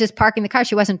mean, she was just parking the car.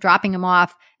 She wasn't dropping him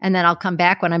off and then I'll come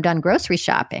back when I'm done grocery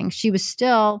shopping. She was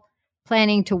still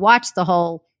planning to watch the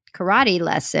whole karate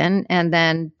lesson and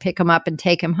then pick him up and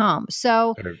take him home.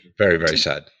 So very, very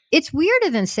sad. It's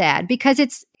weirder than sad because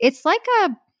it's like a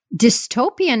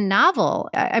dystopian novel.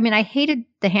 I mean, I hated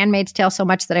The Handmaid's Tale so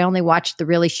much that I only watched the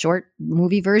really short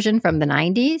movie version from the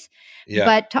 90s. Yeah.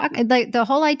 But the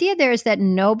whole idea there is that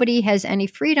nobody has any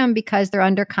freedom because they're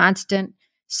under constant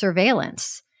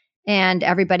surveillance and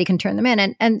everybody can turn them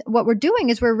in. And what we're doing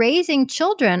is we're raising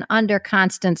children under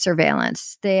constant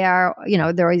surveillance. They are,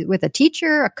 they're with a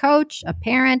teacher, a coach, a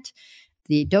parent,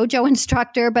 the dojo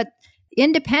instructor, but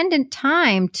independent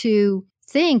time to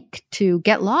think, to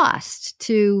get lost,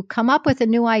 to come up with a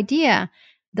new idea,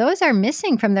 those are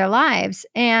missing from their lives.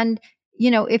 And,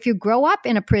 if you grow up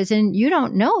in a prison, you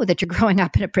don't know that you're growing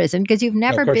up in a prison because you've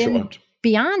never been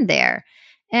beyond there.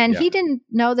 And Yeah. he didn't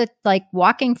know that like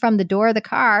walking from the door of the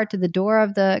car to the door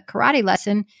of the karate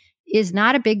lesson is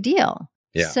not a big deal.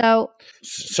 Yeah. So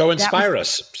Inspire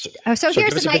us. So here's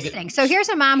give us the nice thing. So here's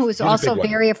a mom who was here's a also big one.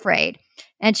 very afraid.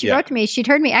 And she Yeah. wrote to me. She'd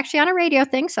heard me actually on a radio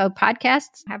thing. So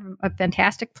podcasts have a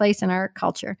fantastic place in our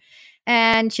culture.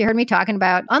 And she heard me talking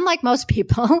about, unlike most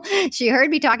people, she heard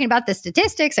me talking about the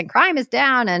statistics and crime is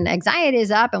down and anxiety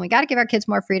is up and we got to give our kids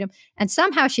more freedom. And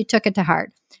somehow she took it to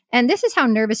heart. And this is how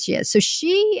nervous she is. So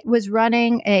she was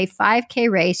running a 5K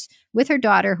race with her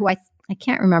daughter, who I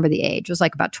can't remember the age, was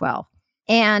like about 12.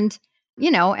 And,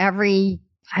 every,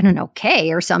 I don't know,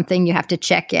 K or something, you have to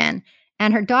check in.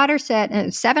 And her daughter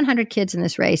said, 700 kids in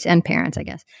this race and parents, I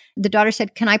guess. The daughter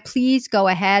said, "Can I please go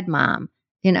ahead, Mom?"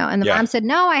 And the mom said,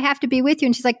 "No, I have to be with you."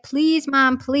 And she's like, "Please,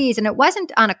 Mom, please." And it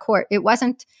wasn't on a court. It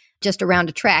wasn't just around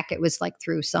a track. It was like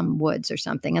through some woods or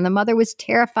something. And the mother was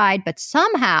terrified, but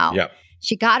somehow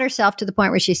she got herself to the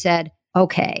point where she said,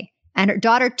 "Okay." And her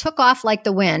daughter took off like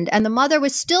the wind. And the mother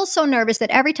was still so nervous that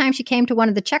every time she came to one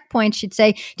of the checkpoints, she'd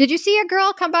say, "Did you see a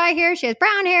girl come by here? She has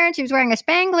brown hair and she was wearing a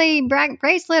spangly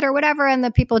bracelet or whatever." And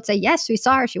the people would say, "Yes, we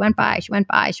saw her. She went by, she went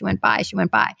by, she went by, she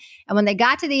went by." And when they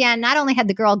got to the end, not only had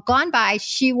the girl gone by,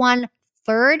 she won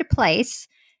third place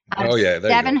out of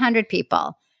 700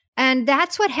 people. And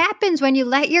that's what happens when you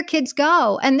let your kids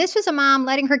go. And this was a mom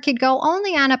letting her kid go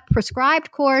only on a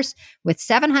prescribed course with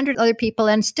 700 other people.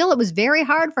 And still, it was very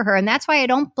hard for her. And that's why I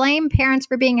don't blame parents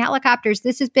for being helicopters.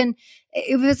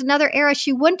 It was another era.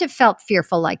 She wouldn't have felt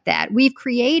fearful like that. We've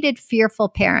created fearful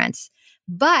parents.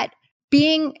 But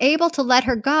being able to let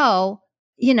her go,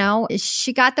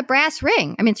 she got the brass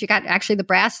ring. I mean, she got actually the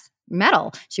brass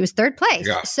medal. She was third place.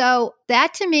 Yeah. So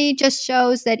that to me just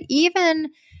shows that even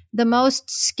the most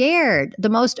scared, the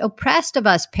most oppressed of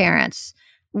us parents,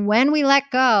 when we let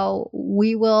go,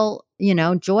 we will,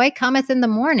 joy cometh in the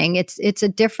morning. It's a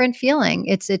different feeling.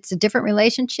 It's a different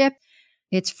relationship.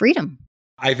 It's freedom.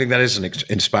 I think that is an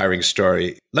inspiring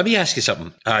story. Let me ask you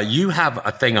something. You have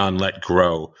a thing on Let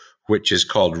Grow, which is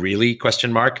called Really ?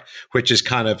 Which is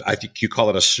kind of, I think you call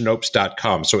it a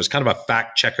Snopes.com. So it's kind of a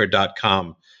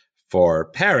factchecker.com for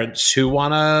parents who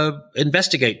want to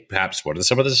investigate perhaps what are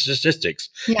some of the statistics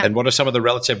and what are some of the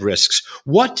relative risks.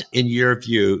 What, in your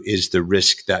view, is the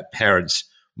risk that parents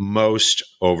most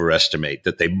overestimate,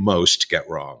 that they most get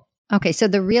wrong? Okay, so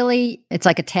it's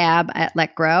like a tab at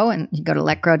Let Grow, and you go to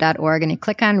letgrow.org and you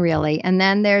click on Really. And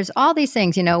then there's all these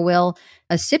things, will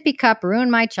a sippy cup ruin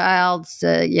my child's,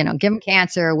 give him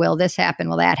cancer? Will this happen?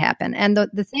 Will that happen? And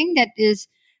the thing that is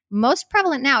most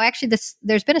prevalent now, actually,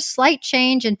 there's been a slight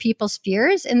change in people's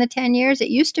fears in the 10 years. It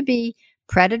used to be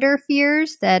predator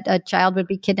fears that a child would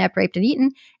be kidnapped, raped, and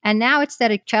eaten. And now it's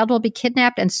that a child will be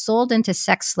kidnapped and sold into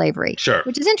sex slavery,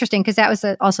 which is interesting because that was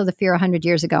also the fear 100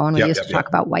 years ago when we used to talk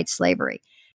about white slavery.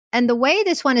 And the way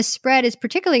this one is spread is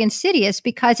particularly insidious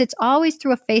because it's always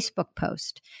through a Facebook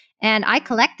post. And I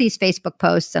collect these Facebook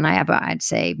posts, and I have, I'd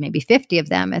say, maybe 50 of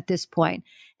them at this point.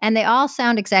 And they all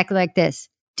sound exactly like this.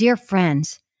 "Dear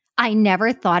friends, I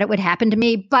never thought it would happen to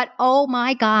me, but oh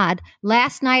my God,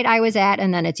 last night I was at,"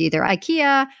 and then it's either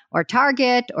IKEA or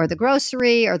Target or the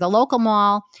grocery or the local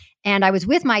mall, "and I was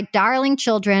with my darling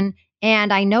children,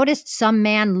 and I noticed some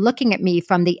man looking at me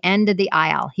from the end of the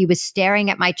aisle. He was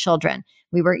staring at my children.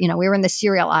 We were in the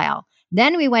cereal aisle.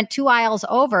 Then we went 2 aisles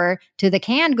over to the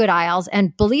canned good aisles,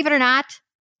 and believe it or not,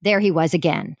 there he was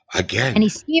again. And he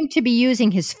seemed to be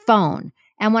using his phone.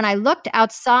 And when I looked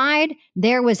outside,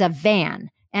 there was a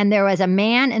van. And there was a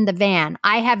man in the van.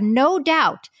 I have no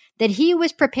doubt that he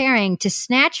was preparing to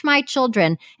snatch my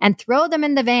children and throw them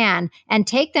in the van and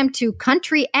take them to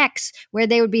country X, where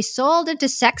they would be sold into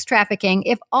sex trafficking,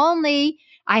 if only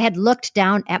I had looked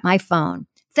down at my phone.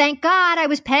 Thank God I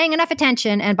was paying enough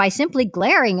attention, and by simply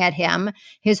glaring at him,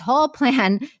 his whole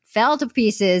plan fell to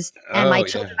pieces, and my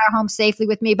children are home safely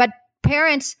with me." But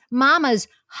parents, mamas,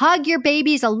 hug your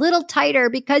babies a little tighter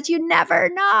because you never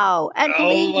know. And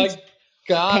please,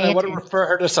 God, I want to refer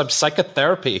her to some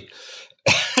psychotherapy.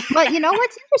 Well,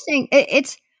 what's interesting?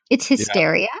 It's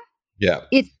hysteria. Yeah.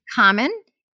 It's common.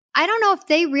 I don't know if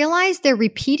they realize they're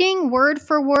repeating word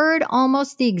for word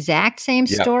almost the exact same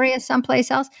story as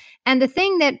someplace else. And the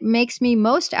thing that makes me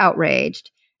most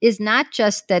outraged is not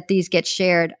just that these get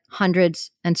shared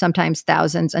hundreds and sometimes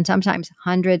thousands and sometimes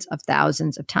hundreds of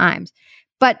thousands of times,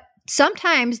 but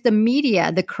sometimes the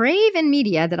media, the craven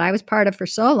media that I was part of for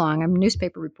so long, I'm a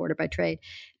newspaper reporter by trade,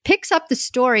 picks up the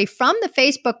story from the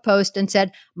Facebook post and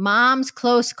said, "Mom's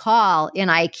close call in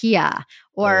IKEA,"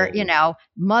 or,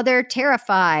 "Mother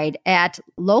terrified at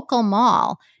local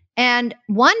mall." And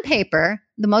one paper,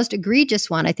 the most egregious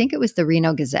one, I think it was the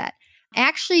Reno Gazette,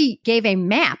 actually gave a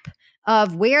map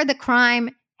of where the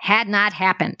crime had not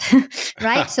happened,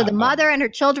 right? So the mother and her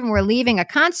children were leaving a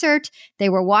concert. They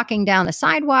were walking down the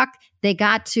sidewalk. They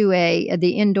got to the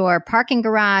indoor parking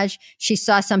garage. She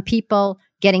saw some people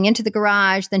getting into the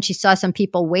garage. Then she saw some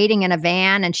people waiting in a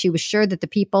van, and she was sure that the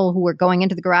people who were going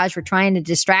into the garage were trying to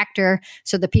distract her.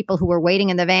 So the people who were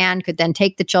waiting in the van could then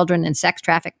take the children and sex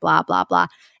traffic, blah, blah, blah.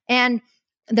 And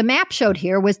the map showed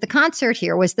here was the concert,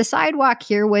 here was the sidewalk,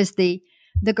 here was the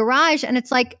garage. And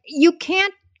it's like, you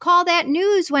can't call that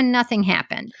news when nothing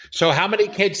happened. So how many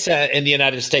kids in the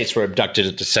United States were abducted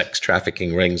into sex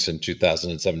trafficking rings in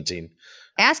 2017?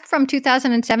 Ask from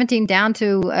 2017 down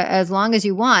to as long as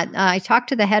you want. I talked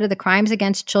to the head of the Crimes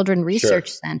Against Children Research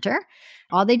Center.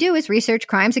 All they do is research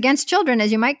crimes against children.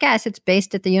 As you might guess, it's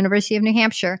based at the University of New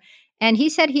Hampshire. And he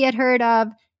said he had heard of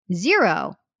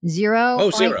zero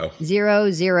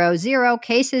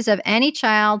cases of any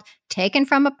child taken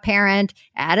from a parent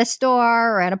at a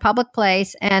store or at a public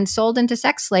place and sold into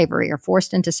sex slavery or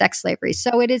forced into sex slavery.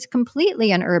 So it is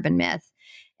completely an urban myth.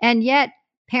 And yet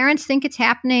parents think it's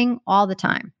happening all the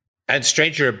time. And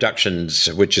stranger abductions,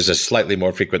 which is a slightly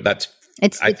more frequent, I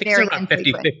think it's around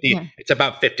 50. Yeah. It's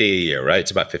about 50 a year, right?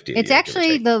 It's about 50 a year. It's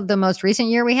actually the most recent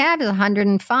year we have is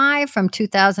 105 from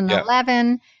 2011.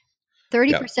 Yeah.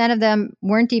 30% of them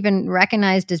weren't even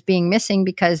recognized as being missing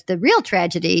because the real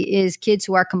tragedy is kids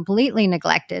who are completely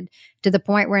neglected to the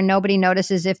point where nobody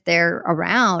notices if they're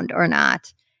around or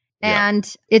not.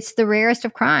 And it's the rarest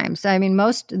of crimes. I mean,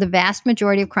 the vast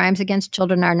majority of crimes against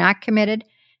children are not committed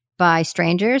by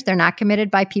strangers. They're not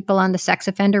committed by people on the sex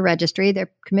offender registry.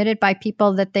 They're committed by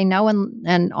people that they know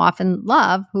and often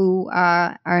love who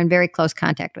are in very close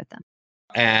contact with them.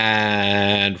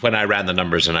 And when I ran the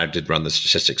numbers, and I did run the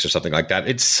statistics or something like that,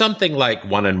 it's something like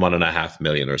 1 and 1.5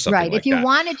 million or something like that. Right. If you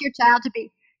wanted your child to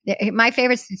be, my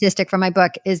favorite statistic from my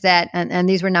book is that, and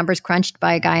these were numbers crunched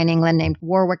by a guy in England named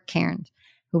Warwick Cairns,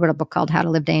 who wrote a book called How to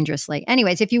Live Dangerously.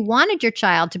 Anyways, if you wanted your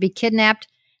child to be kidnapped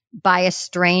by a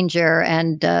stranger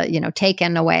and,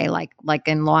 taken away, like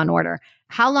in Law and Order,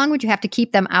 how long would you have to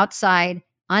keep them outside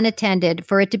unattended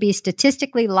for it to be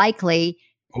statistically likely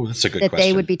that's a good that question.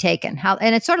 They would be taken?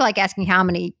 And it's sort of like asking how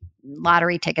many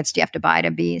lottery tickets do you have to buy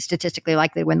to be statistically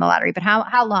likely to win the lottery? But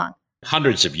how long?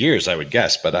 Hundreds of years, I would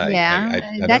guess. But I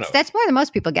don't know. That's more than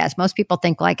most people guess. Most people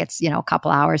think like it's a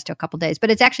couple hours to a couple days, but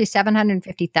it's actually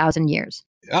 750,000 years.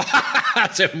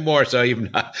 That's even more. So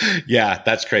even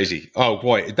that's crazy. Oh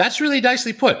boy, that's really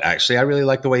nicely put. Actually, I really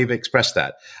like the way you've expressed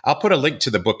that. I'll put a link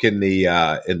to the book in the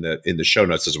show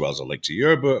notes, as well as a link to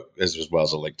your book, as well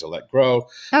as a link to Let Grow.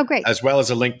 Oh, great! As well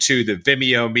as a link to the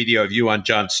Vimeo video of you on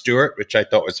Jon Stewart, which I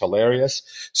thought was hilarious.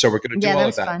 So we're going to do all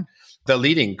of that. Fun. The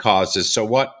leading causes. So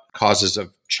what causes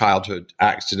of childhood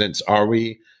accidents are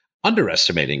we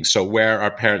underestimating? So where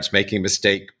are parents making a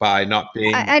mistake by not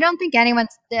being... I don't think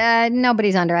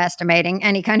nobody's underestimating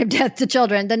any kind of death to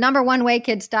children. The number one way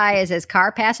kids die is as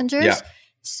car passengers. Yeah.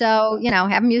 So,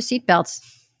 have them use seatbelts.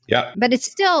 Yeah. But it's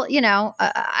still,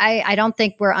 I don't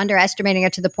think we're underestimating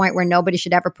it to the point where nobody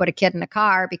should ever put a kid in a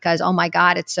car because, oh my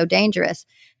God, it's so dangerous.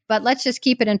 But let's just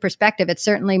keep it in perspective. It's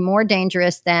certainly more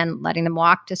dangerous than letting them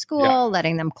walk to school,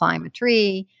 letting them climb a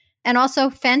tree. And also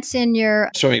fence in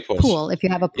your swimming pool if you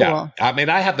have a pool. Yeah. I mean,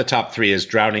 I have the top three as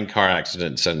drowning, car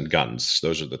accidents, and guns.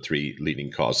 Those are the three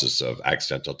leading causes of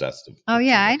accidental deaths. Oh,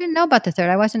 yeah. I didn't know about the third.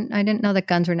 I didn't know that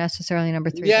guns were necessarily number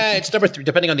three. Yeah, it's number three,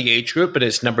 depending on the age group, but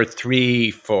it's number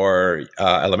 3 for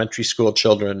elementary school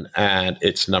children, and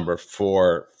it's number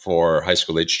 4 for high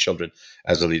school age children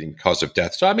as a leading cause of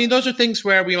death. So, I mean, those are things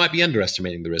where we might be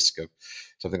underestimating the risk of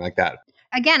something like that.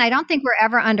 Again, I don't think we're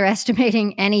ever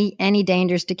underestimating any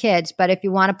dangers to kids. But if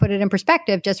you want to put it in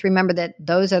perspective, just remember that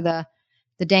those are the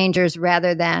dangers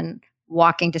rather than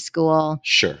walking to school,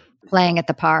 playing at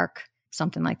the park,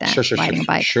 something like that, riding a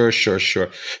bike. Sure.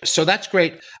 So that's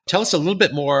great. Tell us a little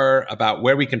bit more about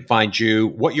where we can find you.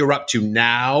 What you're up to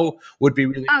now would be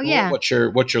really cool. Yeah. What's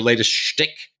your latest shtick?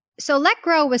 So Let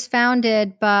Grow was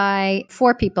founded by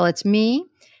 4 people. It's me,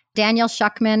 Daniel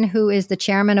Schuckman, who is the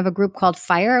chairman of a group called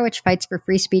FIRE, which fights for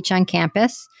free speech on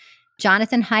campus.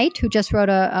 Jonathan Haidt, who just wrote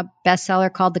a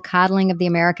bestseller called The Coddling of the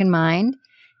American Mind.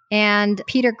 And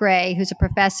Peter Gray, who's a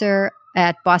professor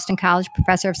at Boston College,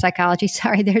 professor of psychology.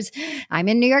 Sorry, I'm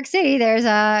in New York City. There's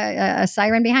a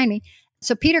siren behind me.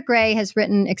 So Peter Gray has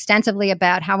written extensively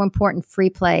about how important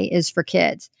free play is for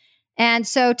kids. And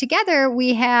so together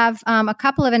we have a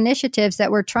couple of initiatives that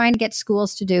we're trying to get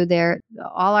schools to do.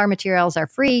 All our materials are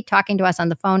free. Talking to us on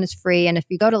the phone is free. And if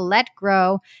you go to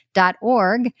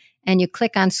letgrow.org and you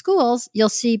click on schools, you'll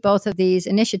see both of these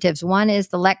initiatives. One is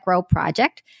the Let Grow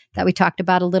project that we talked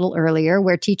about a little earlier,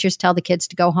 where teachers tell the kids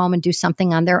to go home and do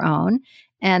something on their own.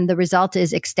 And the result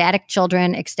is ecstatic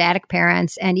children, ecstatic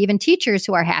parents, and even teachers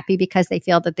who are happy because they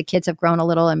feel that the kids have grown a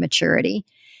little in maturity.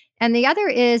 And the other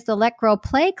is the Let Grow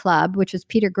Play Club, which was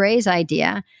Peter Gray's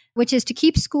idea, which is to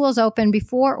keep schools open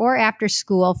before or after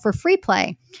school for free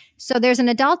play. So there's an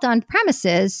adult on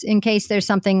premises in case there's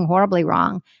something horribly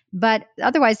wrong. But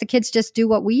otherwise, the kids just do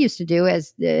what we used to do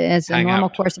as a Hang normal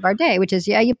out. course of our day, which is,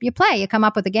 you play. You come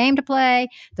up with a game to play,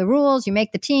 the rules, you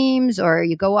make the teams, or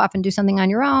you go off and do something on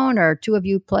your own, or two of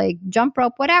you play jump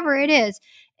rope, whatever it is.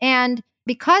 And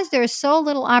because there's so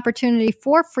little opportunity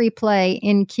for free play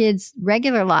in kids'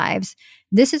 regular lives,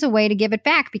 this is a way to give it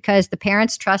back because the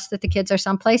parents trust that the kids are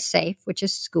someplace safe, which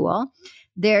is school.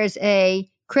 There's a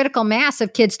critical mass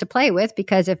of kids to play with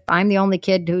because if I'm the only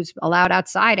kid who's allowed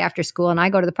outside after school and I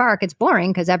go to the park, it's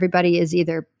boring because everybody is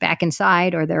either back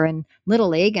inside or they're in Little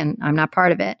League and I'm not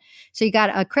part of it. So you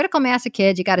got a critical mass of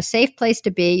kids. You got a safe place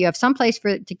to be. You have some place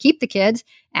to keep the kids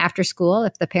after school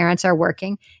if the parents are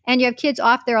working, and you have kids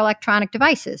off their electronic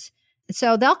devices.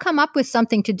 So they'll come up with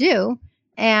something to do.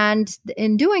 And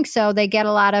in doing so, they get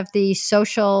a lot of the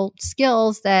social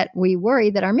skills that we worry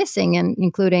that are missing, and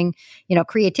including,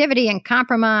 creativity and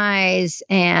compromise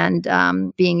and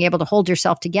being able to hold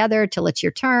yourself together till it's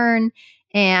your turn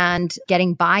and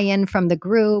getting buy-in from the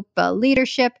group,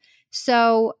 leadership.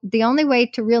 So the only way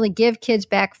to really give kids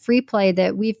back free play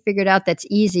that we've figured out that's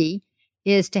easy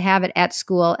is to have it at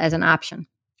school as an option.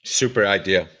 Super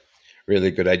idea.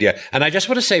 Really good idea. And I just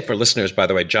want to say for listeners, by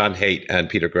the way, John Haidt and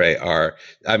Peter Gray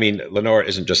Lenore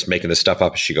isn't just making this stuff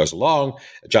up as she goes along.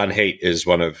 John Haidt is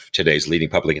one of today's leading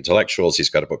public intellectuals. He's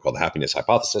got a book called The Happiness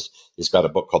Hypothesis. He's got a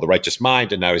book called The Righteous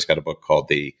Mind. And now he's got a book called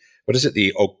The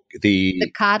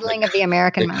Coddling of the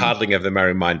American Mind. The Coddling of the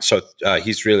American Mind. So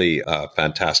he's really a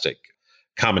fantastic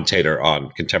commentator on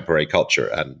contemporary culture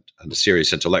and a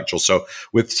serious intellectual. So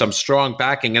with some strong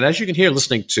backing. And as you can hear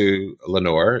listening to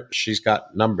Lenore, she's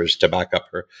got numbers to back up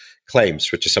her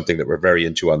claims, which is something that we're very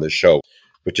into on this show,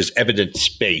 which is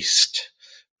evidence-based.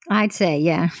 I'd say,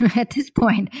 yeah, at this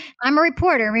point. I'm a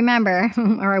reporter, remember,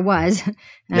 or I was,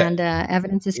 and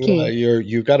evidence is key.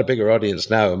 You've got a bigger audience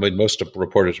now. I mean, most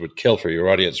reporters would kill for your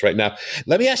audience right now.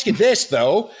 Let me ask you this,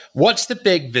 though. What's the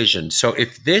big vision? So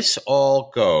if this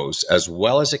all goes as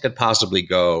well as it could possibly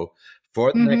go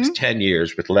for the next 10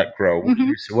 years with Let Grow,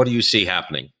 what do you see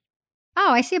happening?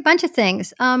 Oh, I see a bunch of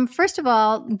things. First of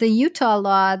all, the Utah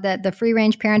law, the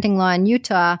free-range parenting law in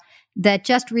Utah, that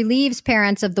just relieves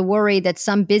parents of the worry that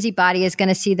some busybody is going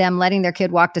to see them letting their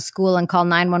kid walk to school and call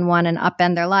 911 and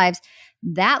upend their lives.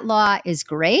 That law is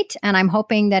great, and I'm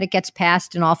hoping that it gets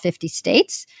passed in all 50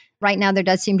 states. Right now, there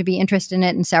does seem to be interest in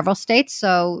it in several states,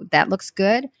 so that looks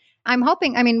good. I'm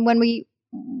hoping, when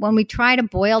we try to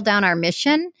boil down our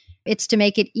mission, it's to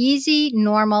make it easy,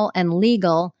 normal, and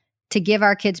legal to give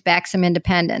our kids back some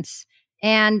independence.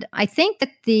 And I think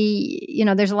that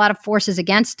there's a lot of forces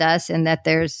against us, and that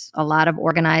there's a lot of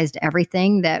organized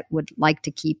everything that would like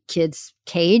to keep kids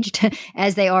caged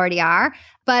as they already are.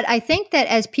 But I think that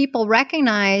as people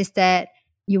recognize that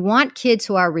you want kids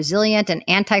who are resilient and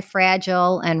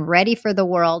anti-fragile and ready for the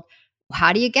world,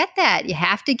 how do you get that? You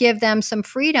have to give them some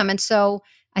freedom. And so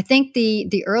I think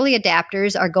the early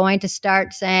adapters are going to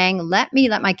start saying, let me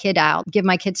let my kid out, give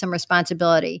my kid some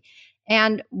responsibility.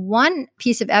 And one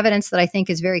piece of evidence that I think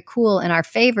is very cool in our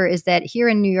favor is that here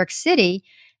in New York City,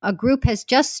 a group has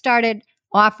just started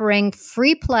offering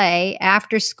free play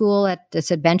after school at this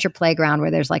adventure playground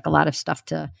where there's like a lot of stuff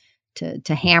to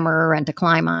hammer and to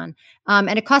climb on.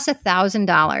 And it costs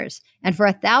 $1,000. And for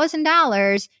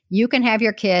 $1,000, you can have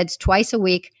your kids twice a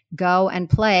week go and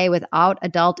play without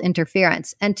adult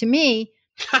interference. And to me,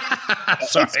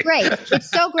 it's great.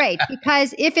 It's so great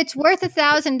because if it's worth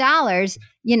 $1,000,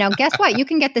 guess what? You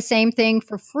can get the same thing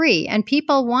for free. And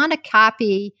people want to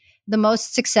copy the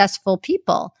most successful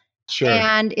people. Sure.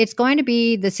 And it's going to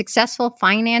be the successful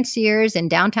financiers in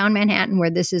downtown Manhattan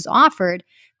where this is offered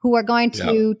who are going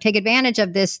to take advantage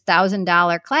of this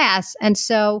 $1,000 class. And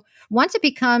so once it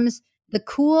becomes the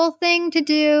cool thing to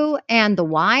do and the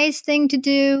wise thing to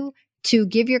do to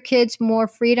give your kids more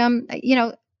freedom,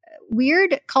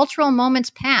 weird cultural moments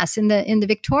pass. In the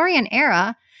Victorian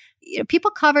era,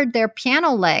 people covered their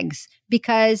piano legs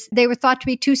because they were thought to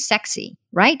be too sexy,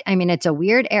 right? It's a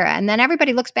weird era. And then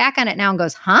everybody looks back on it now and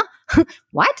goes, huh?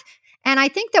 What? And I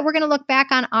think that we're going to look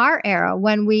back on our era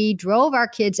when we drove our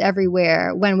kids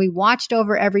everywhere, when we watched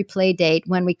over every play date,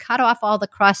 when we cut off all the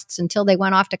crusts until they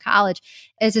went off to college,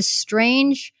 as a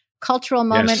strange cultural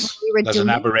moment Yes, when we were doing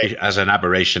as an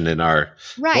aberration in our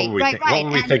right, right. What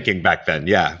were we thinking back then?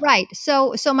 Yeah, right.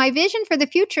 So my vision for the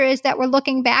future is that we're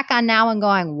looking back on now and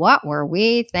going, what were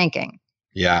we thinking?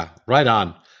 Yeah, right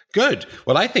on. Good.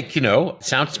 Well, I think, it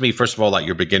sounds to me, first of all, like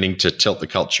you're beginning to tilt the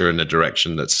culture in a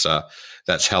direction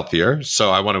that's healthier.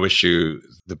 So I want to wish you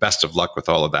the best of luck with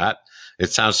all of that.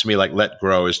 It sounds to me like Let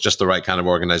Grow is just the right kind of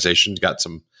organization. Got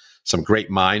some great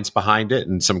minds behind it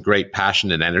and some great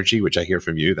passion and energy, which I hear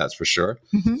from you, that's for sure.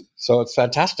 Mm-hmm. So it's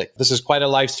fantastic. This is quite a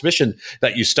life's mission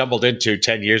that you stumbled into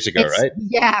 10 years ago, right?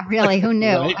 Yeah, really. Who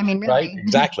knew? Right? I mean, really. Right?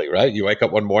 Exactly, right? You wake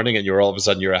up one morning and you're all of a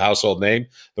sudden you're a household name,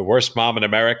 the worst mom in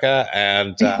America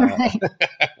and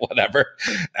whatever.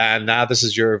 And now this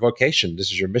is your vocation.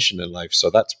 This is your mission in life.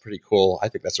 So that's pretty cool. I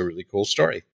think that's a really cool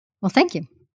story. Well, thank you.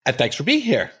 And thanks for being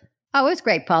here. Oh, it was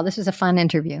great, Paul. This was a fun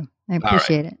interview. I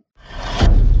appreciate it.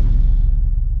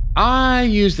 I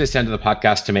use this end of the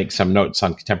podcast to make some notes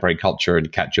on contemporary culture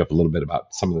and catch you up a little bit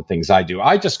about some of the things I do.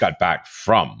 I just got back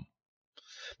from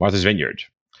Martha's Vineyard,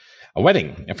 a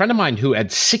wedding. A friend of mine who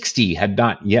at 60 had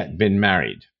not yet been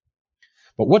married.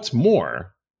 But what's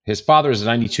more, his father is a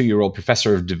 92-year-old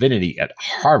professor of divinity at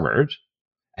Harvard,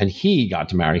 and he got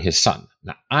to marry his son.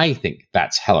 Now, I think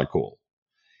that's hella cool.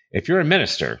 If you're a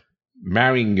minister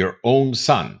marrying your own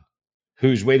son,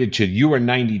 who's waited till you were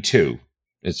 92,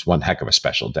 it's one heck of a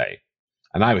special day.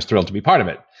 And I was thrilled to be part of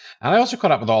it. And I also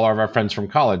caught up with all of our friends from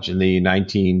college in the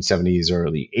 1970s,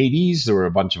 early 80s. There were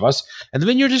a bunch of us. And the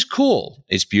vineyard is cool.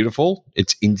 It's beautiful.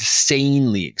 It's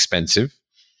insanely expensive.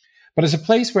 But it's a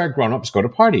place where grown-ups go to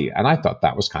party. And I thought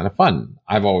that was kind of fun.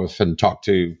 I've often talked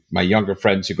to my younger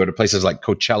friends who go to places like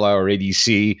Coachella or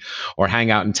ADC or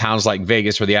hang out in towns like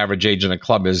Vegas where the average age in a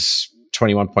club is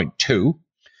 21.2.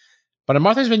 But in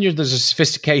Martha's Vineyard, there's a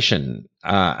sophistication,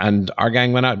 and our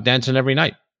gang went out dancing every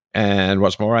night. And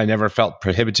what's more, I never felt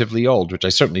prohibitively old, which I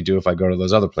certainly do if I go to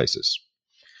those other places.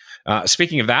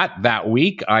 Speaking of that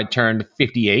week, I turned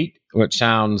 58, which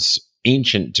sounds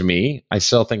ancient to me. I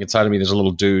still think inside of me there's a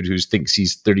little dude who thinks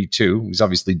he's 32. He's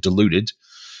obviously deluded,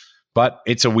 but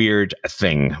it's a weird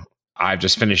thing. I've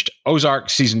just finished Ozark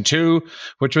Season 2,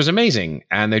 which was amazing.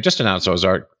 And they just announced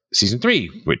Ozark Season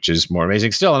 3, which is more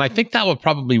amazing still. And I think that will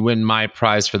probably win my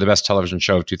prize for the best television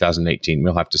show of 2018.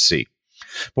 We'll have to see.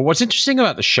 But what's interesting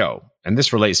about the show, and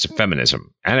this relates to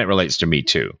feminism, and it relates to me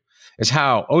too, is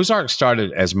how Ozark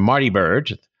started as Marty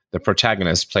Byrde, the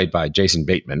protagonist played by Jason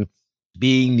Bateman,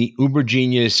 being the uber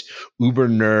genius, uber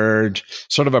nerd,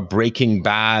 sort of a Breaking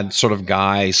Bad sort of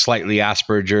guy, slightly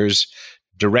Asperger's,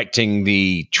 directing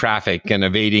the traffic and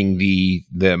evading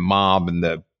the mob and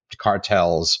the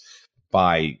cartels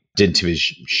by dint of his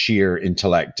sheer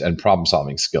intellect and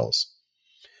problem-solving skills.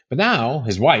 But now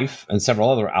his wife and several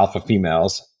other alpha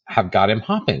females have got him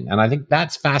hopping. And I think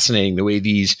that's fascinating, the way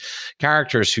these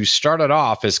characters who started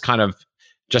off as kind of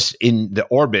just in the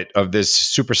orbit of this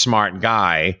super smart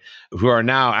guy who are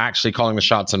now actually calling the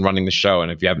shots and running the show. And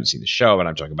if you haven't seen the show, and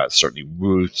I'm talking about certainly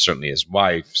Ruth, certainly his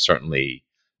wife, certainly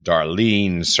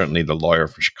Darlene, certainly the lawyer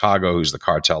from Chicago, who's the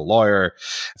cartel lawyer.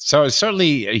 So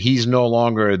certainly he's no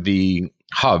longer the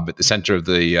hub at the center of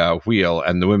the wheel,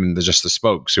 and the women are just the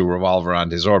spokes who revolve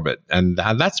around his orbit. And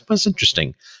that's what's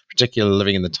interesting, particularly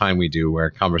living in the time we do,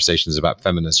 where conversations about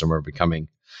feminism are becoming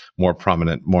more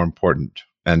prominent, more important.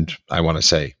 And I want to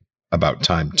say about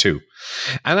time too.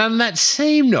 And on that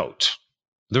same note,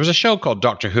 there was a show called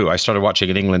Doctor Who. I started watching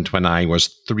in England when I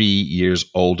was 3 years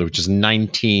old, which is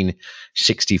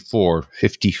 1964,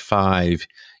 55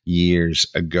 years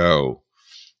ago.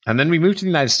 And then we moved to the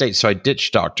United States, so I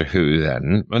ditched Doctor Who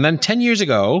then. And then 10 years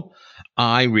ago,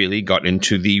 I really got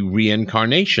into the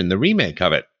reincarnation, the remake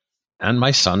of it. And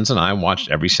my sons and I watched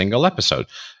every single episode.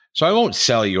 So I won't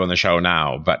sell you on the show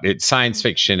now, but it's science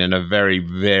fiction in a very,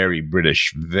 very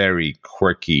British, very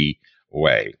quirky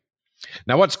way.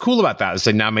 Now, what's cool about that is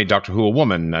they now made Doctor Who a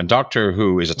woman. And Doctor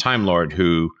Who is a Time Lord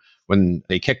who, when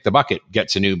they kick the bucket,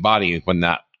 gets a new body when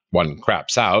that one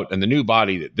craps out. And the new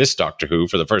body that this Doctor Who,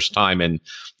 for the first time in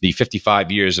the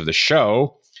 55 years of the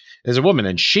show, is a woman.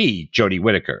 And she, Jodie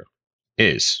Whittaker,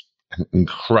 is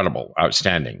incredible,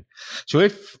 outstanding. So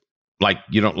if, like,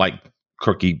 you don't like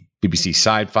quirky BBC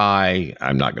sci-fi,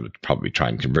 I'm not going to probably try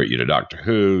and convert you to Doctor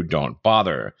Who. Don't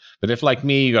bother. But if, like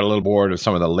me, you got a little bored of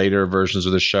some of the later versions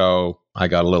of the show, I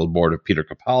got a little bored of Peter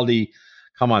Capaldi,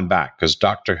 come on back, because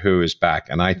Doctor Who is back,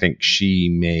 and I think she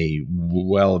may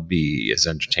well be as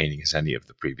entertaining as any of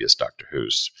the previous Doctor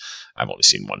Who's. I've only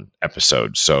seen one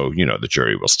episode, so, the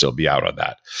jury will still be out on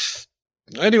that.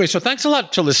 Anyway, so thanks a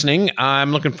lot for listening.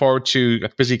 I'm looking forward to a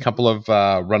busy couple of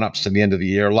run-ups to the end of the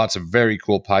year. Lots of very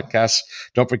cool podcasts.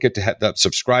 Don't forget to hit that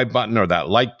subscribe button or that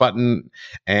like button,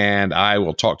 and I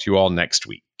will talk to you all next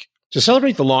week. To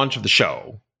celebrate the launch of the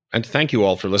show, and to thank you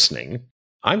all for listening,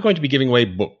 I'm going to be giving away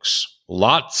books.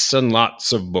 Lots and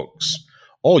lots of books.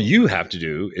 All you have to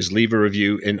do is leave a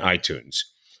review in iTunes.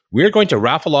 We're going to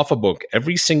raffle off a book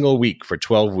every single week for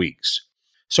 12 weeks.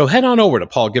 So head on over to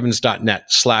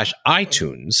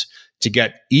paulgibbons.net/iTunes to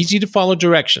get easy-to-follow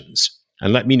directions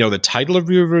and let me know the title of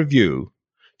your review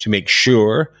to make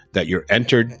sure that you're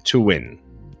entered to win.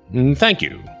 Thank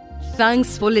you.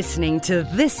 Thanks for listening to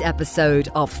this episode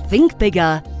of Think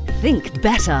Bigger, Think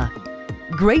Better.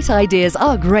 Great ideas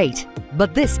are great,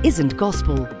 but this isn't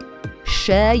gospel.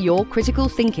 Share your critical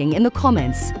thinking in the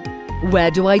comments.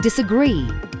 Where do I disagree?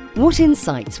 What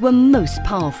insights were most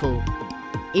powerful?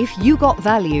 If you got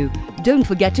value, don't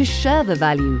forget to share the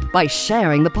value by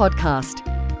sharing the podcast.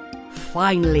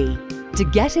 Finally, to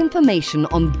get information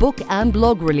on book and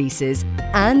blog releases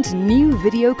and new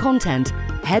video content,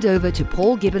 head over to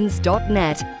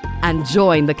paulgibbons.net and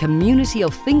join the community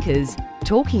of thinkers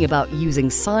talking about using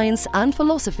science and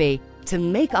philosophy to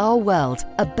make our world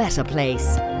a better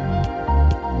place.